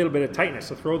have a little bit of tightness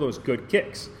to throw those good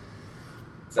kicks.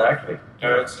 Exactly.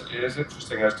 It is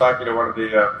interesting. I was talking to one of the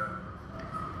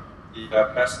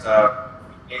best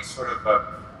sort of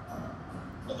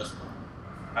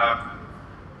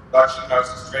production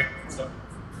houses training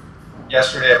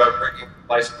yesterday about bringing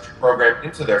the licensure program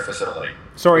into their facility.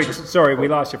 Sorry, we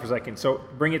lost you for a second. So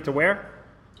bring it to where?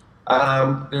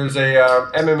 There's a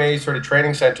MMA sort of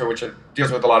training center which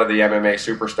deals with a lot of the MMA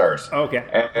superstars. Okay.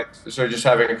 And so just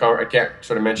having I can't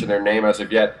sort of mention their name as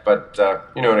of yet, but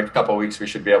in a couple of weeks we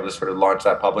should be able to sort of launch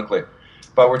that publicly.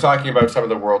 But we're talking about some of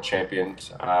the world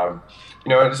champions. And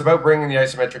it's about bringing the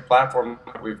isometric platform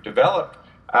that we've developed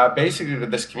basically to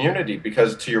this community,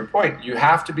 because to your point, you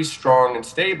have to be strong and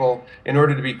stable in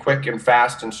order to be quick and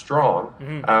fast and strong.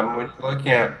 Mm-hmm. When you're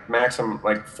looking at maximum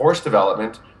force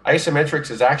development,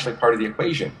 isometrics is actually part of the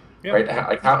equation, right?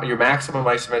 Like your maximum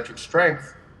isometric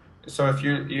strength. So if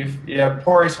you have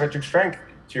poor isometric strength,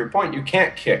 to your point, you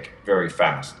can't kick very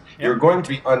fast. Yep. You're going to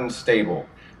be unstable.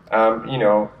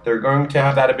 They're going to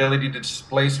have that ability to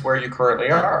displace where you currently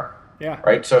are. Yeah.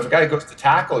 Right. So if a guy goes to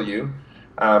tackle you,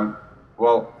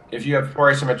 if you have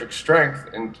poor isometric strength,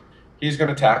 and he's going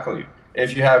to tackle you.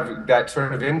 If you have that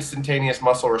sort of instantaneous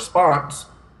muscle response,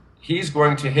 he's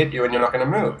going to hit you, and you're not going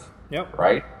to move. Yep.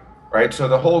 Right. So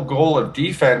the whole goal of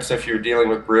defense, if you're dealing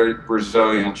with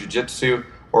Brazilian Jiu-Jitsu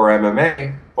or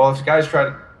MMA, if guys try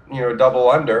to double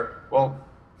under,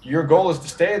 your goal is to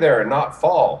stay there and not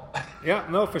fall. Yeah,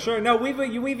 no, for sure. No,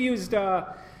 we've used I've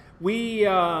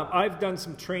done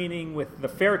some training with the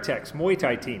Fairtex Muay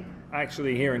Thai team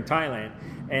actually here in Thailand,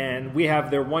 and we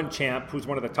have their one champ who's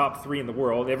one of the top 3 in the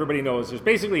world. Everybody knows there's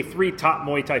basically 3 top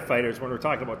Muay Thai fighters when we're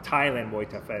talking about Thailand Muay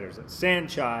Thai fighters. It's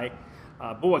Saenchai,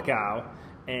 Buakaw,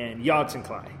 and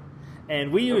Yodsanklai.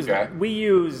 And we use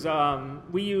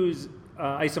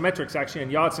isometrics actually in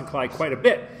Yodsanklai quite a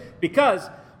bit, because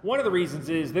one of the reasons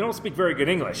is they don't speak very good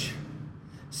English.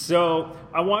 So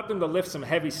I want them to lift some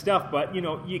heavy stuff, but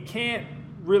you can't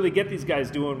really get these guys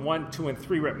doing 1, 2, and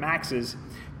 3 rep maxes,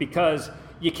 because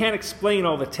you can't explain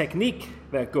all the technique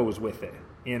that goes with it,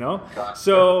 Gotcha.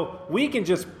 So we can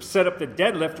just set up the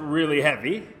deadlift really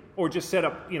heavy, or just set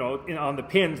up, on the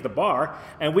pins, the bar,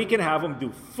 and we can have them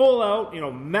do full out,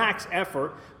 max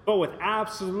effort, but with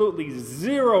absolutely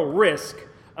zero risk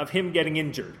of him getting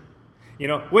injured,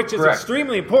 which is Correct.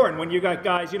 Extremely important when you got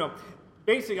guys,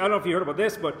 basically, I don't know if you heard about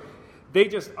this, but they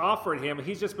just offered him,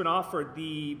 he's just been offered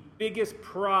the biggest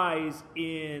prize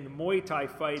in Muay Thai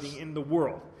fighting in the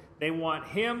world. They want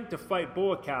him to fight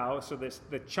Buakaw, so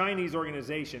the Chinese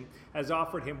organization has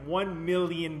offered him $1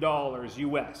 million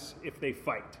US if they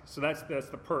fight. So that's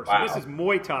the purse. Wow. So this is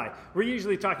Muay Thai. We're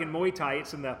usually talking Muay Thai,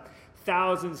 it's in the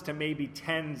thousands to maybe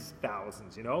tens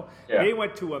thousands, Yeah. They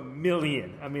went to $1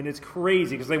 million. I mean, it's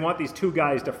crazy, because they want these 2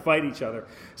 guys to fight each other.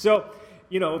 So,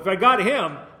 if I got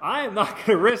him, I am not going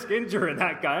to risk injuring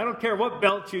that guy. I don't care what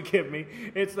belt you give me.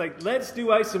 It's like, let's do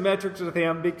isometrics with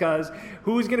him, because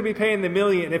who's going to be paying the $1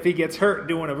 million if he gets hurt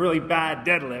doing a really bad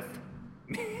deadlift?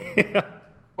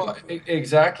 Well,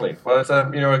 exactly. Well, it's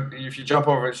if you jump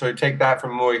over, so you take that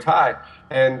from Muay Thai,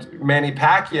 and Manny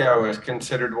Pacquiao is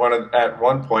considered at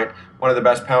one point one of the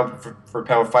best pound for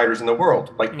pound fighters in the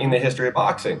world, in the history of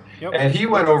boxing. Yep. And he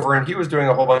went over and he was doing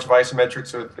a whole bunch of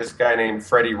isometrics with this guy named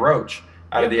Freddie Roach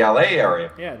out of the LA area.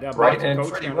 Yeah, right. And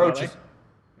Freddie Roach is.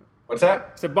 What's that?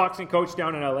 It's a boxing coach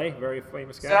down in LA, very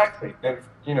famous guy. Exactly. And,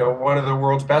 one of the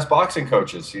world's best boxing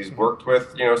coaches. He's worked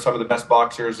with, some of the best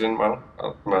boxers in,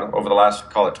 over the last,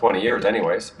 call it 20 years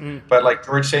anyways. Mm. But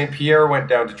George St. Pierre went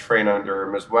down to train under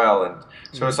him as well. And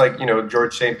so it's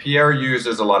George St. Pierre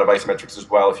uses a lot of isometrics as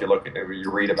well, if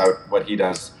you read about what he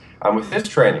does with his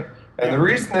training. And the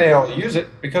reason they all use it,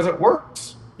 because it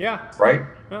works. Yeah. Right?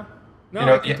 Yeah.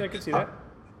 No, I can see that.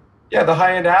 Yeah, the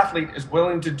high-end athlete is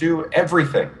willing to do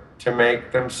everything to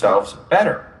make themselves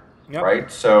better,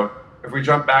 right? So if we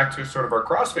jump back to sort of our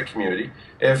CrossFit community,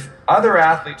 if other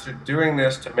athletes are doing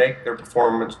this to make their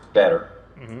performance better,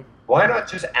 why not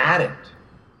just add it?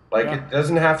 It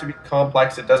doesn't have to be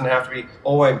complex. It doesn't have to be,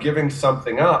 I'm giving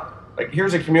something up.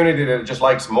 Here's a community that just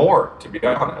likes more, to be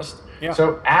honest. Yeah.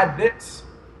 So add this,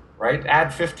 right?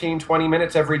 Add 15, 20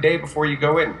 minutes every day before you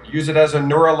go in. Use it as a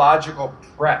neurological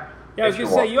prep. Yeah, I was going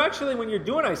to say, you actually, when you're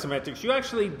doing isometrics, you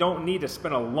actually don't need to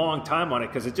spend a long time on it,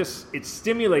 because it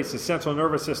stimulates the central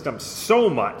nervous system so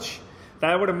much that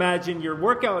I would imagine your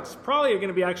workouts probably are going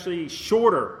to be actually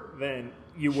shorter than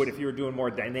you would if you were doing more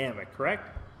dynamic,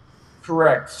 correct?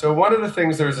 Correct. So one of the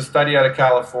things, there's a study out of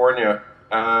California,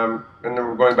 and then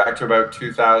we're going back to about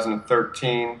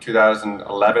 2013,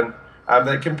 2011,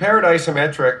 that compared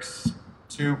isometrics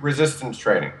to resistance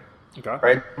training. Okay.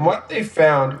 Right? And what they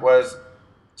found was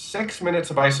 6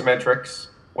 minutes of isometrics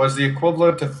was the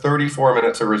equivalent to 34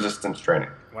 minutes of resistance training.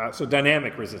 Wow. So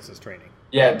dynamic resistance training.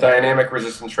 Yeah, dynamic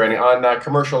resistance training on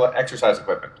commercial exercise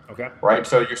equipment. Okay. Right.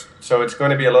 So it's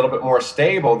going to be a little bit more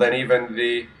stable than even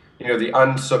the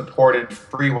unsupported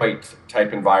free weight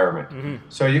type environment. Mm-hmm.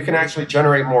 So you can actually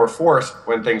generate more force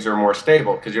when things are more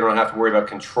stable because you don't have to worry about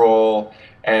control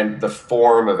and the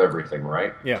form of everything.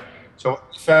 Right. Yeah. So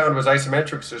what we found was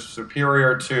isometrics is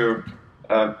superior to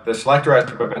the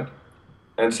selectorized equipment,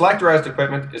 and selectorized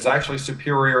equipment is actually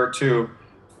superior to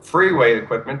free weight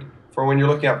equipment for when you're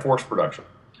looking at force production,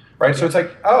 right? So it's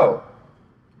like, oh,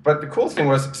 but the cool thing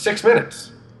was 6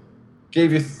 minutes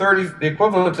gave you the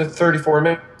equivalent to 34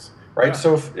 minutes, right? Yeah.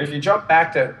 So if you jump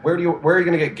back to where are you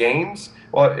going to get gains?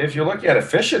 Well, if you're looking at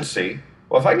efficiency,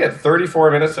 well, if I get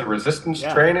 34 minutes of resistance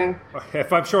training,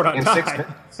 if I'm short on in time,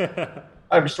 6 minutes,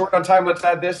 I'm short on time. Let's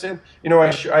add this in.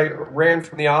 I ran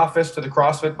from the office to the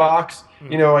CrossFit box.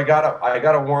 Mm-hmm. I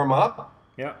gotta warm up.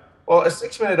 Yeah. Well, a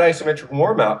 6-minute isometric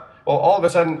warm up. Well, all of a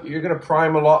sudden you're going to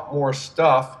prime a lot more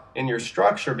stuff in your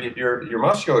structure, be it your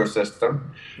muscular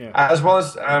system, as well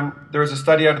as there was a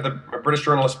study out of the British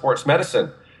Journal of Sports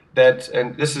Medicine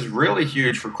and this is really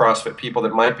huge for CrossFit people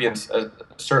that might be in a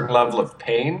certain level of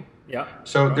pain. Yeah.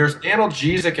 So there's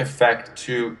analgesic effect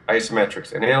to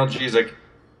isometrics, and analgesic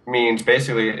means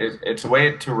basically it's a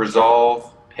way to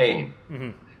resolve pain. Mm-hmm.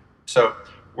 So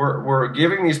we're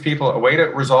giving these people a way to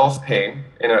resolve pain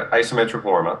in an isometric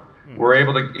warm-up. Mm-hmm. We're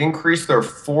able to increase their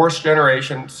force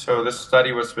generation. So this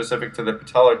study was specific to the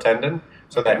patellar tendon,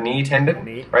 so that knee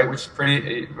tendon, right? Which is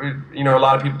pretty, a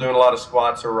lot of people doing a lot of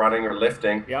squats or running or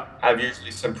lifting have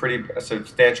usually some pretty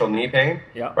substantial knee pain,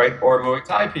 right? Or Muay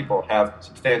Thai people have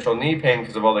substantial knee pain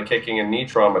because of all the kicking and knee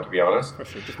trauma, to be honest. For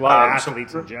sure. Just a lot of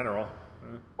athletes in general.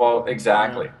 Well,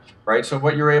 exactly, right? So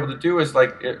what you're able to do is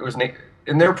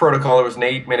in their protocol, it was an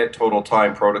 8-minute total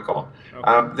time protocol.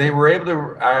 Okay. They were able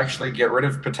to actually get rid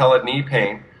of patella knee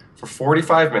pain for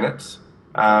 45 minutes.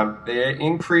 They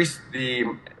increased the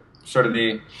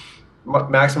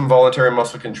maximum voluntary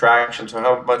muscle contraction, so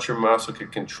how much your muscle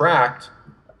could contract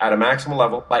at a maximal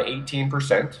level, by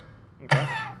 18%. Okay.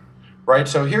 Right?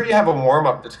 So here you have a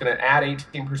warm-up that's going to add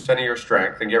 18% of your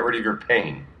strength and get rid of your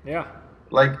pain. Yeah.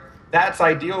 That's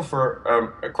ideal for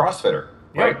a CrossFitter,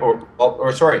 right?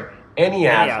 Or sorry, any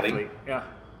athlete. Yeah.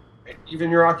 Even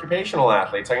your occupational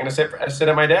athletes. I'm going to sit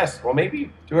at my desk. Well,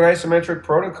 maybe do an isometric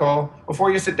protocol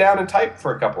before you sit down and type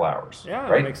for a couple hours. Yeah,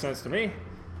 right? That makes sense to me.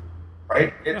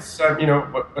 Right? It's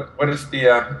what is the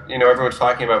everyone's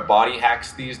talking about body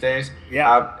hacks these days.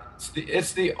 Yeah.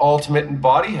 It's the ultimate in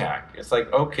body hack. It's like,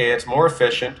 okay, it's more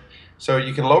efficient, so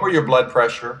you can lower your blood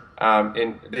pressure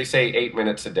they say 8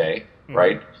 minutes a day,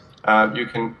 right? You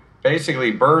can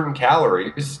basically burn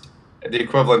calories, the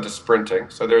equivalent to sprinting.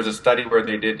 So there's a study where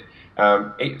they did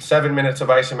 7 minutes of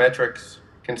isometrics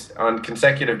on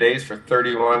consecutive days for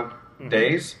 31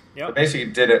 days. Yep. So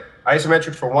basically did it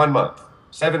isometrics for 1 month,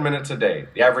 7 minutes a day.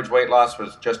 The average weight loss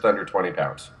was just under 20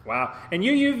 pounds. Wow. And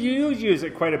you use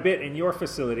it quite a bit in your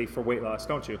facility for weight loss,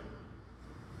 don't you?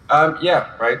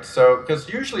 Yeah, right. So, because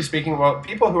usually speaking,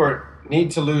 people who need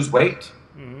to lose weight,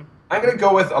 I'm going to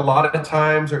go with a lot of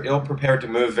times are ill-prepared to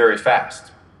move very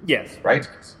fast. Yes. Right?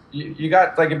 You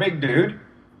got like a big dude,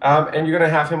 and you're going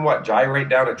to have him, gyrate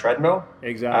down a treadmill?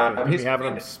 Exactly. He's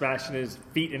having him smashing his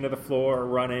feet into the floor,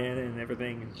 running and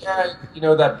everything. Yeah,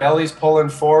 that belly's pulling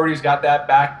forward. He's got that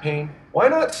back pain. Why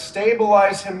not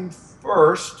stabilize him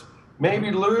first?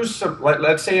 Maybe lose some,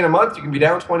 let's say in a month you can be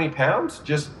down 20 pounds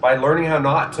just by learning how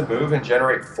not to move and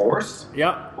generate force.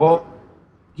 Yeah. Well,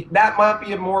 that might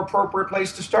be a more appropriate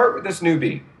place to start with this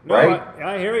newbie, right? No,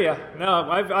 I hear you.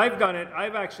 No, I've done it.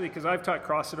 I've actually, because I've taught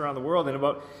CrossFit around the world, and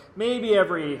about maybe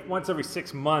once every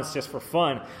 6 months, just for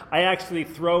fun, I actually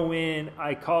throw in,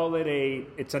 I call it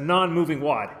it's a non-moving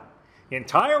WOD. The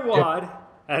entire WOD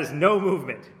has no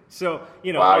movement. So,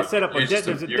 I'll set up there's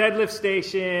a deadlift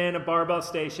station, a barbell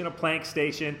station, a plank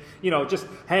station, just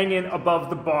hanging above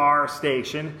the bar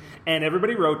station, and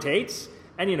everybody rotates.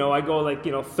 And, I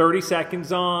go 30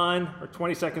 seconds on or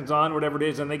 20 seconds on, whatever it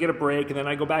is, and they get a break, and then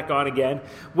I go back on again,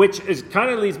 which is kind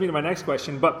of leads me to my next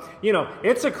question. But,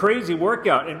 it's a crazy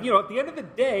workout. And, at the end of the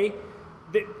day,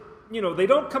 they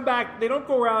don't come back, they don't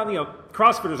go around,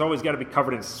 CrossFitters always got to be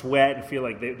covered in sweat and feel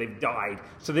like they've died.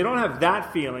 So they don't have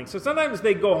that feeling. So sometimes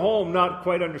they go home not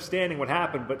quite understanding what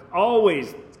happened, but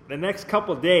always the next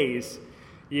couple of days,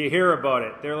 You hear about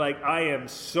it. They're like, I am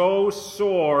so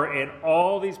sore in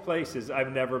all these places.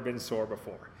 I've never been sore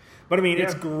before. But I mean,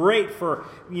 it's great for,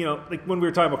 like when we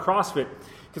were talking about CrossFit,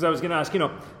 because I was going to ask,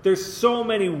 there's so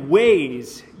many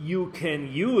ways you can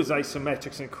use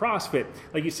isometrics in CrossFit.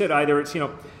 Like you said, either it's,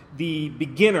 the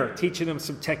beginner teaching them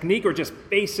some technique or just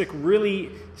basic,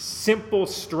 really simple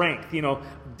strength,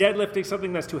 deadlifting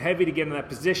something that's too heavy to get in that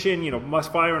position,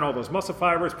 firing all those muscle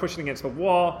fibers, pushing against the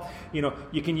wall.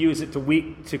 You can use it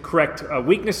to correct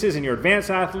weaknesses in your advanced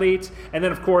athletes. And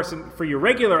then, of course, for your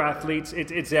regular athletes,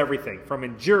 it's everything from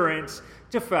endurance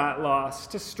to fat loss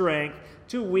to strength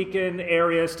to weaken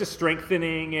areas to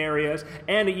strengthening areas,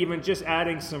 and even just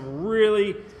adding some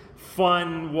really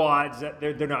fun WODs that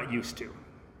they're not used to.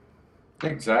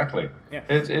 Exactly. Yeah.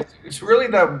 It's really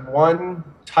that one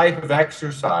type of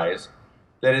exercise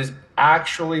that is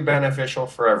actually beneficial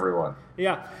for everyone.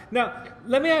 Yeah. Now,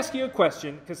 let me ask you a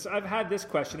question, because I've had this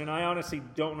question, and I honestly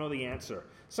don't know the answer.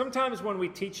 Sometimes when we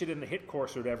teach it in the HIIT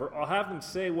course or whatever, I'll have them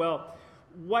say, well,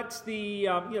 what's the,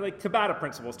 like Tabata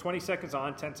principles, 20 seconds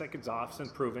on, 10 seconds off,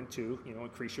 and proven to,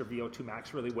 increase your VO2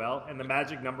 max really well. And the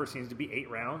magic number seems to be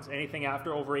 8 rounds. Anything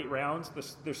after over 8 rounds,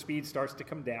 their speed starts to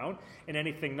come down. And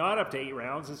anything not up to 8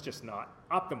 rounds is just not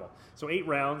optimal. So 8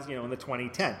 rounds, in the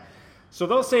 20-10. So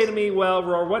they'll say to me, well,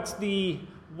 Roar, what's the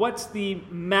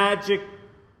magic,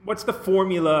 what's the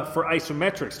formula for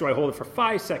isometrics? Do I hold it for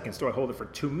 5 seconds? Do I hold it for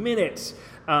 2 minutes?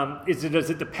 Does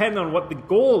it depend on what the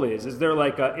goal is? Is there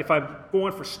like if I'm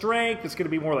going for strength, it's going to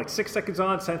be more like 6 seconds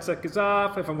on, 10 seconds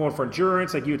off. If I'm going for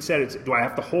endurance, like you had said, do I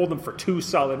have to hold them for 2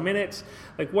 solid minutes?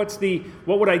 Like what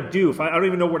would I do if I don't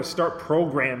even know where to start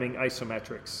programming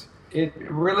isometrics?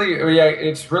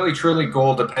 It's really truly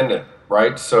goal dependent,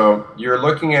 right? So you're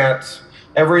looking at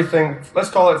everything, let's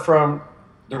call it from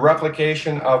the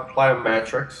replication of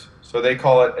plyometrics. So they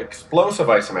call it explosive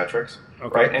isometrics,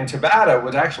 right? And Tabata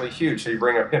was actually huge. So you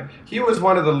bring up him. He was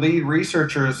one of the lead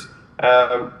researchers,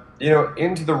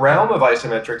 into the realm of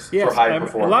isometrics for high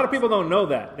performance. A lot of people don't know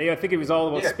that. I think it was all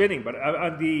about spinning, but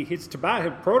his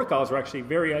Tabata protocols were actually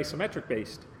very isometric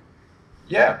based.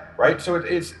 Yeah, right. So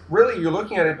it's really, you're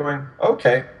looking at it going,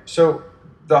 okay, so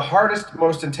the hardest,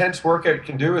 most intense workout you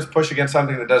can do is push against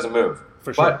something that doesn't move.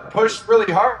 For sure. But push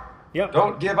really hard. Yep.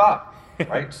 Don't give up,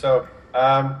 right? So,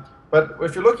 but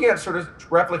if you're looking at sort of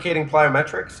replicating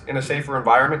plyometrics in a safer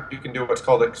environment, you can do what's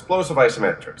called explosive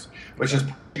isometrics, which is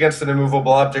push against an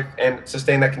immovable object and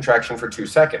sustain that contraction for 2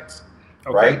 seconds,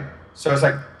 right? So it's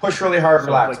like push really hard,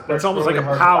 relax. It's almost really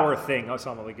like a power thing. It's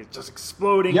almost like it's just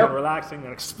exploding and relaxing,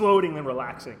 then exploding, then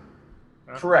relaxing.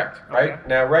 Correct, right?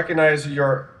 Now recognize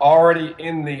you're already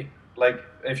in the,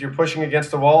 if you're pushing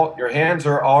against the wall, your hands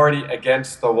are already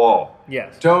against the wall.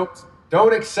 Yes.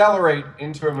 Don't accelerate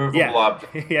into a movable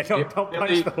object. Don't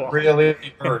punch the wall. Really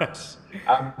hurts.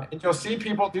 And you'll see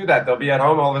people do that. They'll be at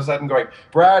home all of a sudden going,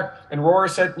 Brad and Roar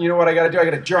said, you know what I got to do? I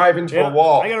got to drive into a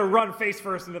wall. I got to run face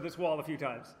first into this wall a few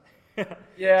times.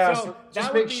 So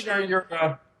just make sure you're...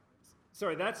 that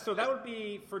would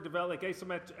be for develop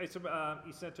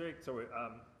eccentric. So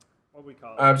what do we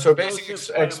call it? So basically,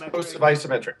 explosive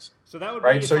isometrics. So that would be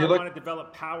if I want to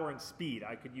develop power and speed,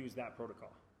 I could use that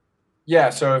protocol. Yeah.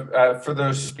 So for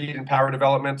those speed and power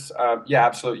developments,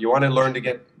 absolutely. You want to learn to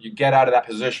get out of that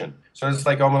position. So it's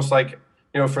like almost like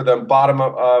for the bottom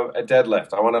of a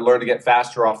deadlift, I want to learn to get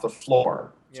faster off the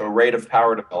floor. So rate of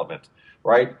power development,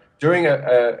 right? Doing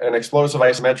an explosive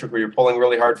isometric where you're pulling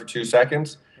really hard for 2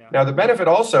 seconds. Yeah. Now the benefit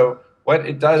also, what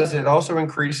it does is it also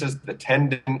increases the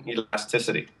tendon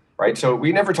elasticity, right? So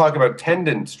we never talk about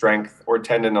tendon strength or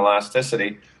tendon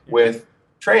elasticity with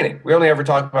training. We only ever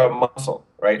talk about muscle,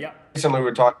 right? Yeah. Recently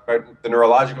we talked about the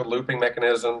neurological looping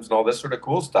mechanisms and all this sort of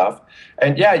cool stuff.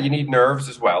 And you need nerves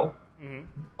as well. Mm-hmm.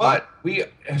 But we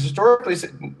historically,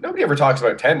 nobody ever talks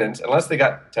about tendons unless they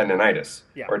got tendonitis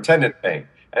or tendon pain.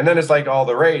 And then it's like all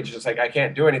the rage. It's like I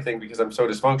can't do anything because I'm so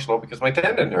dysfunctional because my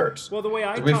tendon hurts. Well, the way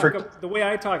I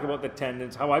talk about the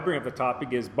tendons, how I bring up the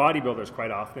topic is bodybuilders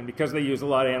quite often, because they use a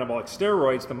lot of anabolic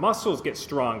steroids, the muscles get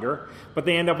stronger, but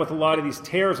they end up with a lot of these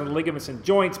tears in ligaments and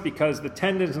joints because the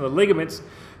tendons and the ligaments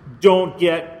don't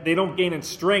gain in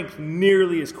strength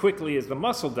nearly as quickly as the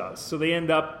muscle does. So they end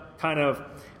up kind of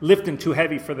lifting too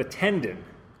heavy for the tendon.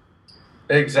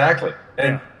 Exactly.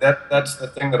 And that's the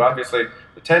thing that obviously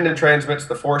the tendon transmits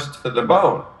the force to the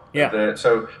bone. Yeah.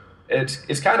 So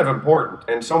it's kind of important,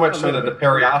 and so much so that the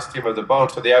periosteum of the bone,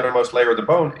 so the outermost layer of the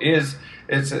bone, is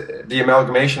the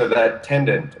amalgamation of that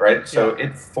tendon, right? So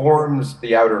it forms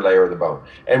the outer layer of the bone.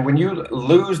 And when you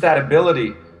lose that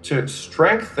ability to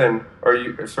strengthen, or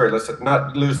let's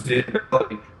not lose the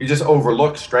ability, you just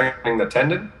overlook strengthening the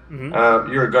tendon,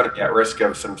 you're going to be at risk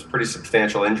of some pretty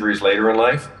substantial injuries later in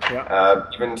life. Yeah.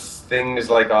 Even things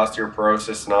like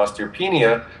osteoporosis and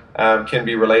osteopenia can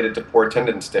be related to poor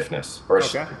tendon stiffness or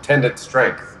tendon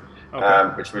strength,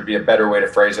 which would be a better way to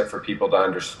phrase it for people to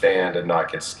understand and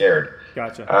not get scared.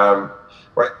 Gotcha.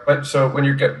 Right, but so when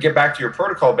you get back to your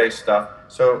protocol-based stuff,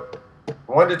 so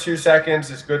 1 to 2 seconds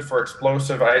is good for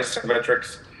explosive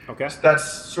isometrics. Okay. That's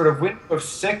sort of window of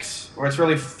 6, where it's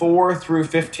really 4 through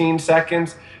 15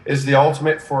 seconds is the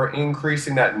ultimate for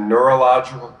increasing that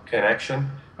neurological connection,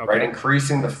 right?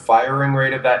 Increasing the firing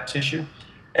rate of that tissue.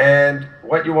 And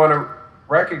what you want to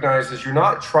recognize is you're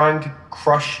not trying to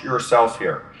crush yourself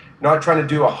here. You're not trying to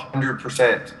do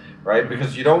 100%, right?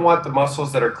 Because you don't want the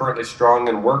muscles that are currently strong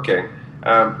and working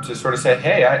to sort of say,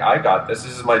 hey, I got this.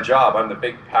 This is my job. I'm the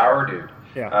big power dude.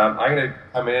 Yeah. I'm going to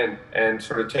come in and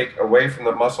sort of take away from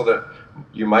the muscle that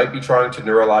you might be trying to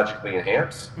neurologically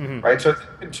enhance, right? So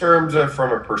in terms of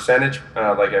from a percentage,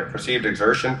 like a perceived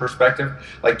exertion perspective,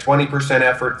 like 20%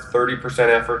 effort, 30%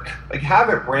 effort, like have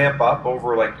it ramp up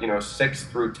over 6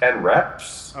 through 10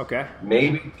 reps. Okay.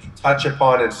 Maybe touch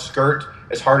upon and skirt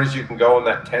as hard as you can go in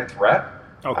that 10th rep.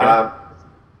 Okay.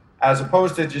 As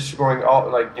opposed to just going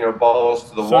all balls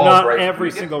to the So walls. not right?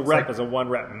 every single rep is a 1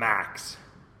 rep max.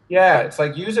 Yeah, it's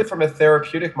like use it from a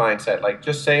therapeutic mindset. Like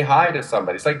just say hi to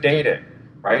somebody. It's like dating,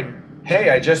 right? Hey,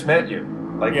 I just met you.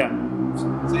 Like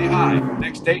say hi.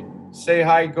 Next date, say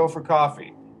hi, go for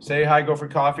coffee. Say hi, go for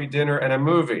coffee, dinner, and a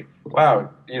movie.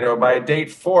 Wow, by date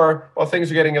 4, well,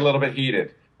 things are getting a little bit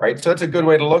heated, right? So it's a good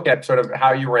way to look at sort of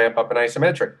how you ramp up an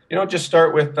isometric. You don't just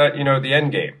start with the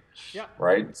end game,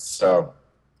 right? So,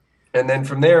 and then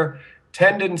from there,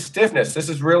 tendon stiffness. This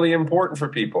is really important for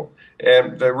people.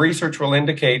 And the research will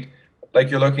indicate,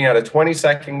 like you're looking at a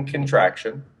 20-second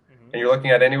contraction, and you're looking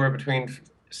at anywhere between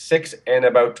 6 and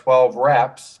about 12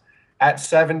 reps at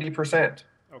 70%.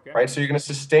 Okay. Right? So you're going to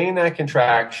sustain that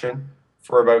contraction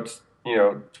for about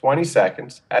 20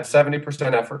 seconds at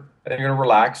 70% effort, and you're going to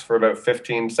relax for about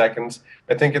 15 seconds.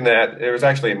 I think it was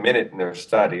actually a minute in their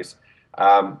studies,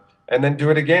 and then do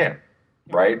it again,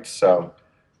 right? So.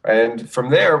 And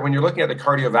from there, when you're looking at the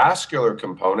cardiovascular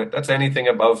component, that's anything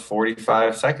above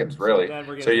 45 seconds, really. Then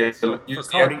we're so you're for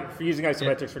using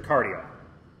isometrics for cardio.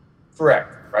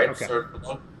 Correct, right? Okay. So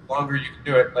the longer you can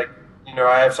do it, like,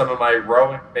 I have some of my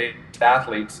rowing-based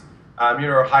athletes,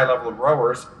 high-level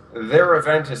rowers, their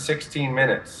event is 16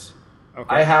 minutes. Okay.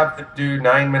 I have them do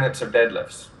 9 minutes of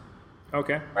deadlifts.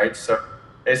 Okay. Right? So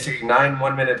basically 9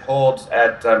 1-minute holds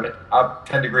at up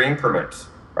 10-degree increments,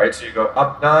 right? So you go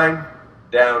up 9,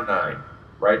 down 9,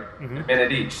 right? A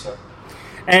minute each. So.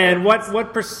 And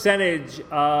what percentage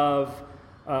of,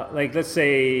 let's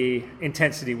say,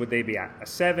 intensity would they be at? A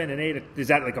 7, an 8? Is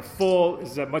that like a full?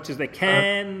 Is that much as they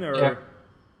can? Or? Yeah.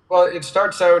 Well, it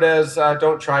starts out as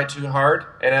don't try too hard,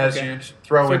 and as you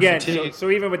throw in fatigue. So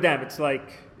even with them, it's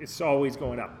like it's always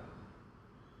going up.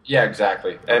 Yeah,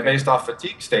 exactly. And based off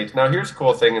fatigue states. Now, here's a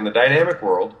cool thing in the dynamic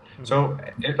world. So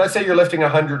let's say you're lifting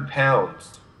 100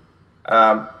 pounds.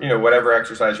 Whatever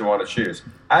exercise you want to choose.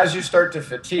 As you start to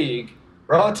fatigue,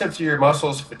 relative to your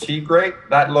muscles' fatigue rate,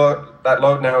 that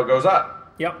load now goes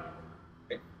up. Yep.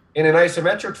 In an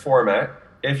isometric format,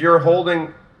 if you're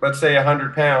holding, let's say,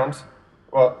 100 pounds,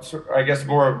 well, I guess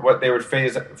more of what they would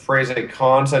phrase a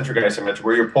concentric isometric,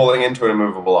 where you're pulling into an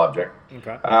immovable object.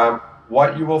 Okay.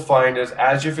 What you will find is,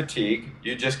 as you fatigue,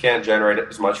 you just can't generate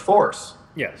as much force.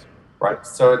 Yes. Right,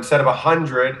 so instead of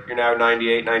 100, you're now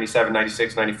 98, 97,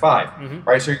 96, 95.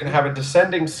 Right, so you're going to have a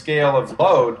descending scale of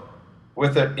load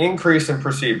with an increase in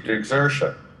perceived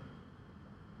exertion.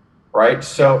 Right,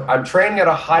 so I'm training at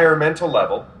a higher mental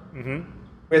level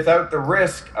without the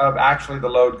risk of actually the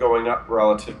load going up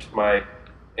relative to my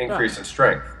increase in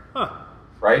strength.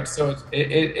 Right, so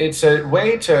it's a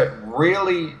way to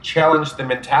really challenge the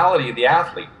mentality of the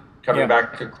athlete. Coming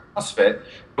back to CrossFit,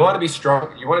 you want to be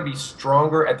strong. You want to be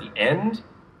stronger at the end.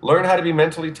 Learn how to be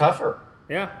mentally tougher.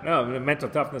 Yeah, no, the mental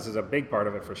toughness is a big part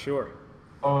of it for sure.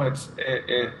 Oh,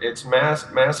 it's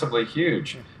massively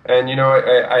huge. And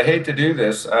I hate to do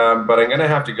this, but I'm going to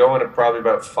have to go in at probably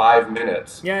about 5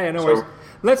 minutes. Yeah, no worries.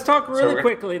 Let's talk really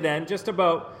quickly then, just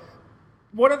about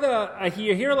what are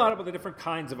you hear a lot about the different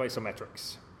kinds of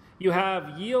isometrics. You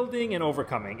have yielding and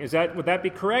overcoming. Would that be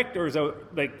correct, or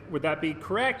would that be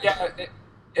correct?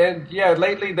 Yeah,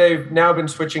 lately they've now been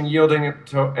switching yielding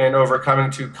and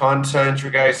overcoming to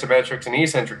concentric isometrics and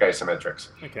eccentric isometrics.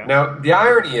 Okay. Now the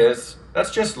irony is that's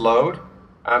just load.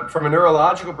 From a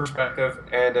neurological perspective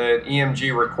and an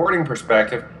EMG recording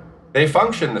perspective, they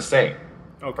function the same.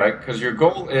 Okay. right? Because your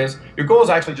goal is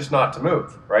actually just not to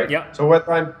move, right? Yeah. So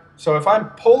if I'm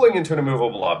pulling into an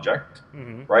immovable object,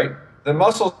 right, the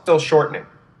muscle's still shortening,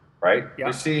 right? Yeah.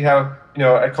 You see how,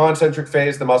 at concentric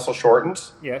phase the muscle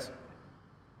shortens. Yes.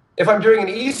 If I'm doing an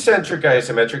eccentric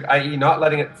isometric, i.e., not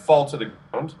letting it fall to the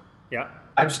ground, Yeah.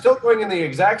 I'm still going in the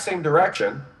exact same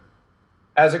direction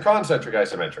as a concentric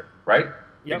isometric, right?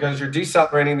 Yep. Because you're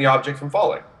decelerating the object from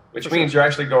falling, which means you're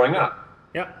actually going up.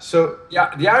 Yeah. So,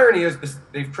 yeah, the irony is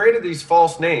they've created these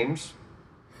false names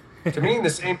to mean the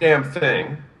same damn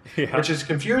thing, which is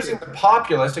confusing the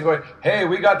populace and going, hey,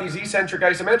 we got these eccentric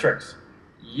isometrics.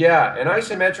 Yeah, an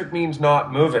isometric means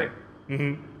not moving.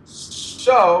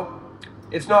 So,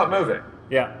 it's not moving.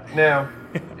 Yeah. Now,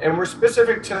 and we're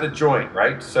specific to the joint,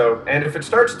 right? So, and if it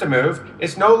starts to move,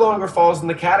 it no longer falls in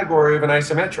the category of an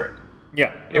isometric.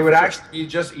 Yeah. It would actually be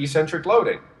just eccentric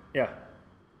loading. Yeah.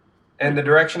 And the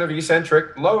direction of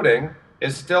eccentric loading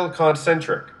is still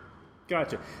concentric.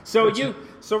 Gotcha. So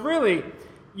really,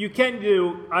 you can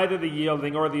do either the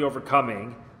yielding or the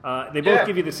overcoming. They both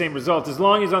give you the same results as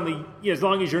long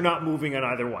as you're not moving on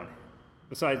either one.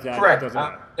 Besides that, Correct. It doesn't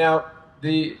matter. Now,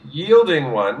 the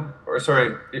yielding one,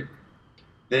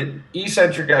 the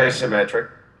eccentric isometric,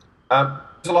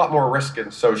 there's a lot more risk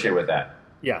associated with that.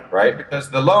 Yeah. Right? Because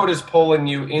the load is pulling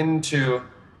you into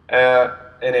an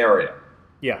area.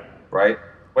 Yeah. Right?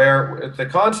 Where with the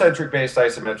concentric based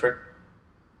isometric,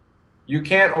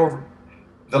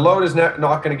 the load is not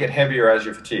going to get heavier as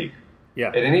you fatigue.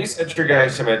 Yeah. In an eccentric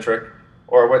isometric,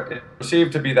 or what is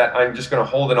perceived to be that I'm just going to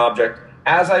hold an object,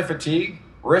 as I fatigue,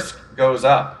 risk goes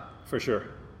up. For sure.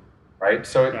 Right?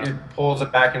 So it pulls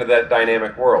it back into that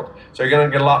dynamic world. So you're going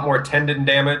to get a lot more tendon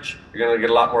damage, you're going to get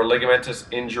a lot more ligamentous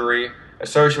injury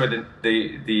associated with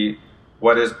the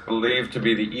what is believed to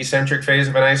be the eccentric phase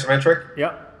of an isometric.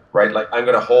 Yeah. Right? Like I'm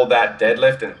going to hold that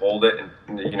deadlift and hold it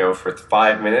for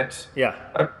 5 minutes. Yeah.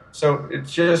 So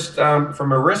it's just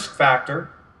from a risk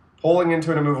factor, pulling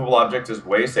into an immovable object is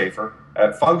way safer.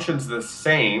 It functions the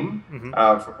same from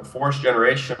a force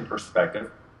generation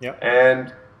perspective. Yeah.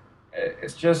 And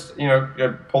it's just,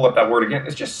 pull up that word again,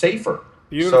 it's just safer.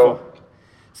 Beautiful.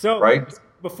 So right?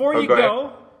 Before you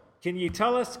go, can you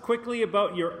tell us quickly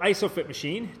about your ISOFIT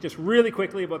machine? Just really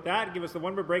quickly about that. Give us the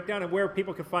 1-word breakdown and where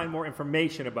people can find more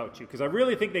information about you. Because I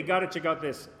really think they got to check out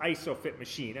this ISOFIT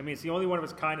machine. I mean, it's the only one of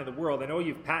its kind in the world. I know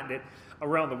you've patented it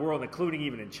around the world, including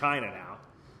even in China now.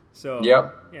 So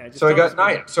yep. Yeah. So I got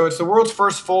 9. So it's the world's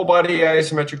first full body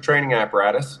isometric training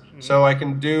apparatus. So I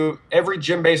can do every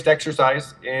gym-based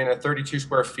exercise in a 32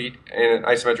 square feet in an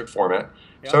isometric format.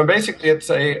 Yep. So basically, it's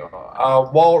a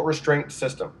wall restraint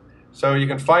system. So you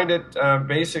can find it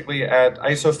basically at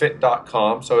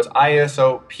isofit.com. So it's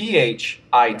ISOPHIT.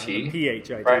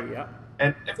 PHIT, right? Yeah.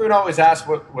 And everyone always asks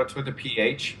what's with the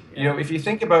pH. Yeah. If you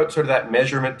think about sort of that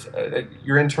measurement,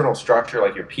 your internal structure,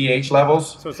 like your pH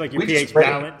levels. So it's like your pH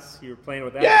balance. You were playing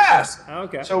with that? Yes. Oh,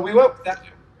 okay. So we went with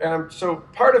that. So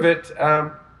part of it,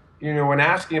 when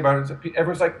asking about it,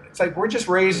 everyone's like, it's like we're just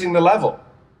raising the level,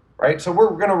 right? So we're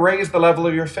going to raise the level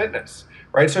of your fitness,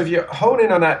 right? So if you hone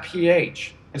in on that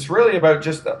pH, it's really about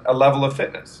just a level of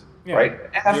fitness, right?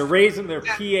 You're raising their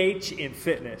pH in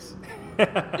fitness.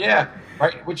 Yeah,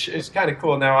 right, which is kind of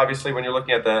cool. Now, obviously, when you're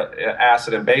looking at the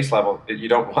acid and base level, you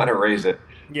don't want to raise it.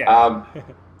 Yeah.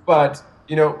 But,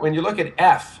 when you look at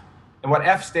F, and what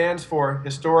F stands for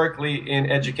historically in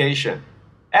education,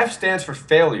 F stands for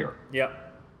failure. Yeah.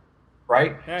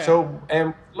 Right? Yeah. So,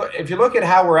 and look, if you look at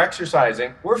how we're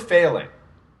exercising, we're failing.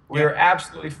 We're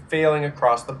absolutely failing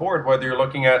across the board, whether you're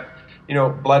looking at,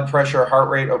 blood pressure, heart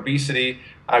rate, obesity,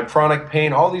 chronic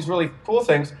pain, all these really cool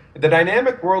things. The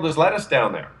dynamic world has let us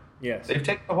down there. Yes. They've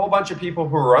taken a whole bunch of people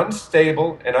who are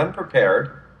unstable and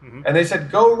unprepared, and they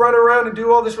said, go run around and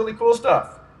do all this really cool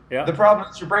stuff. Yeah. The problem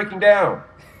is you're breaking down.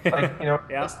 Like,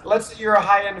 let's say you're a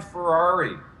high-end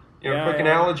Ferrari, quick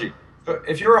analogy. So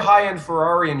if you're a high-end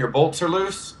Ferrari and your bolts are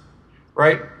loose,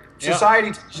 right?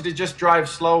 Society tells you to just drive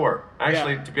slower.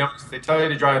 Actually, to be honest, they tell you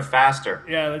to drive faster.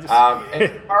 Yeah. Just...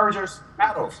 and cars are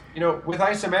battles. With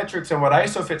isometrics and what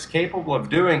ISOFIT's capable of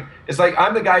doing is like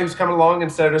I'm the guy who's come along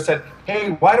and said, hey,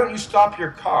 why don't you stop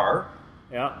your car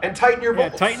and tighten your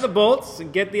bolts? Tighten the bolts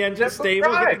and get the engine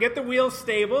stable, get the wheels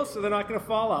stable so they're not going to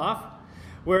fall off.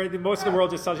 Where most of the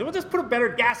world just tells you, well, just put a better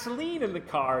gasoline in the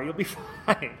car. You'll be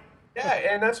fine. Yeah,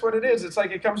 and that's what it is. It's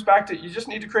like it comes back to you just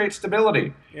need to create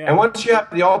stability. Yeah. And once you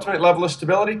have the ultimate level of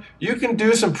stability, you can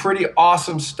do some pretty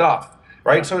awesome stuff,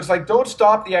 right? Yeah. So it's like don't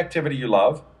stop the activity you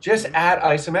love, just add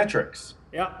isometrics.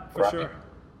 Yeah, for sure.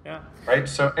 Yeah. Right?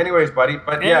 So anyways, buddy,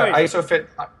 but yeah,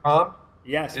 isofit.com.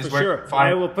 Yes, is for where sure. you find.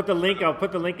 I will put the link. I'll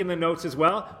put the link in the notes as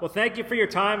well. Well, thank you for your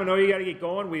time. I know you got to get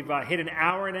going. We've hit an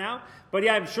hour now, but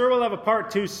yeah, I'm sure we'll have a part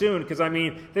 2 soon because I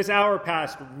mean, this hour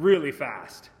passed really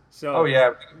fast. So. Oh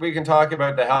yeah, we can talk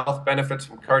about the health benefits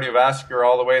from cardiovascular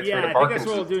all the way through to Yeah, I think that's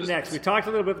what we'll do next. We talked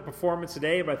a little bit about the performance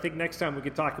today, but I think next time we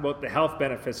could talk about the health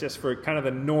benefits just for kind of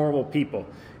the normal people,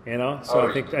 you know. So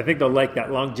I think they'll like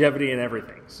that longevity and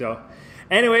everything. So,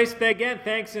 anyways, again,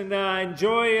 thanks and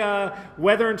enjoy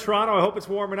weather in Toronto. I hope it's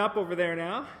warming up over there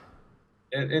now.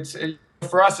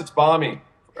 For us, it's balmy.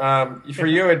 For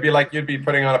you, it'd be like you'd be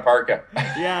putting on a parka.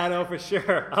 Yeah, I know for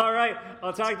sure. All right,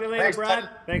 I'll talk to you later, Thanks, Brad.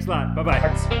 Thanks a lot. Bye-bye.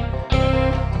 Thanks.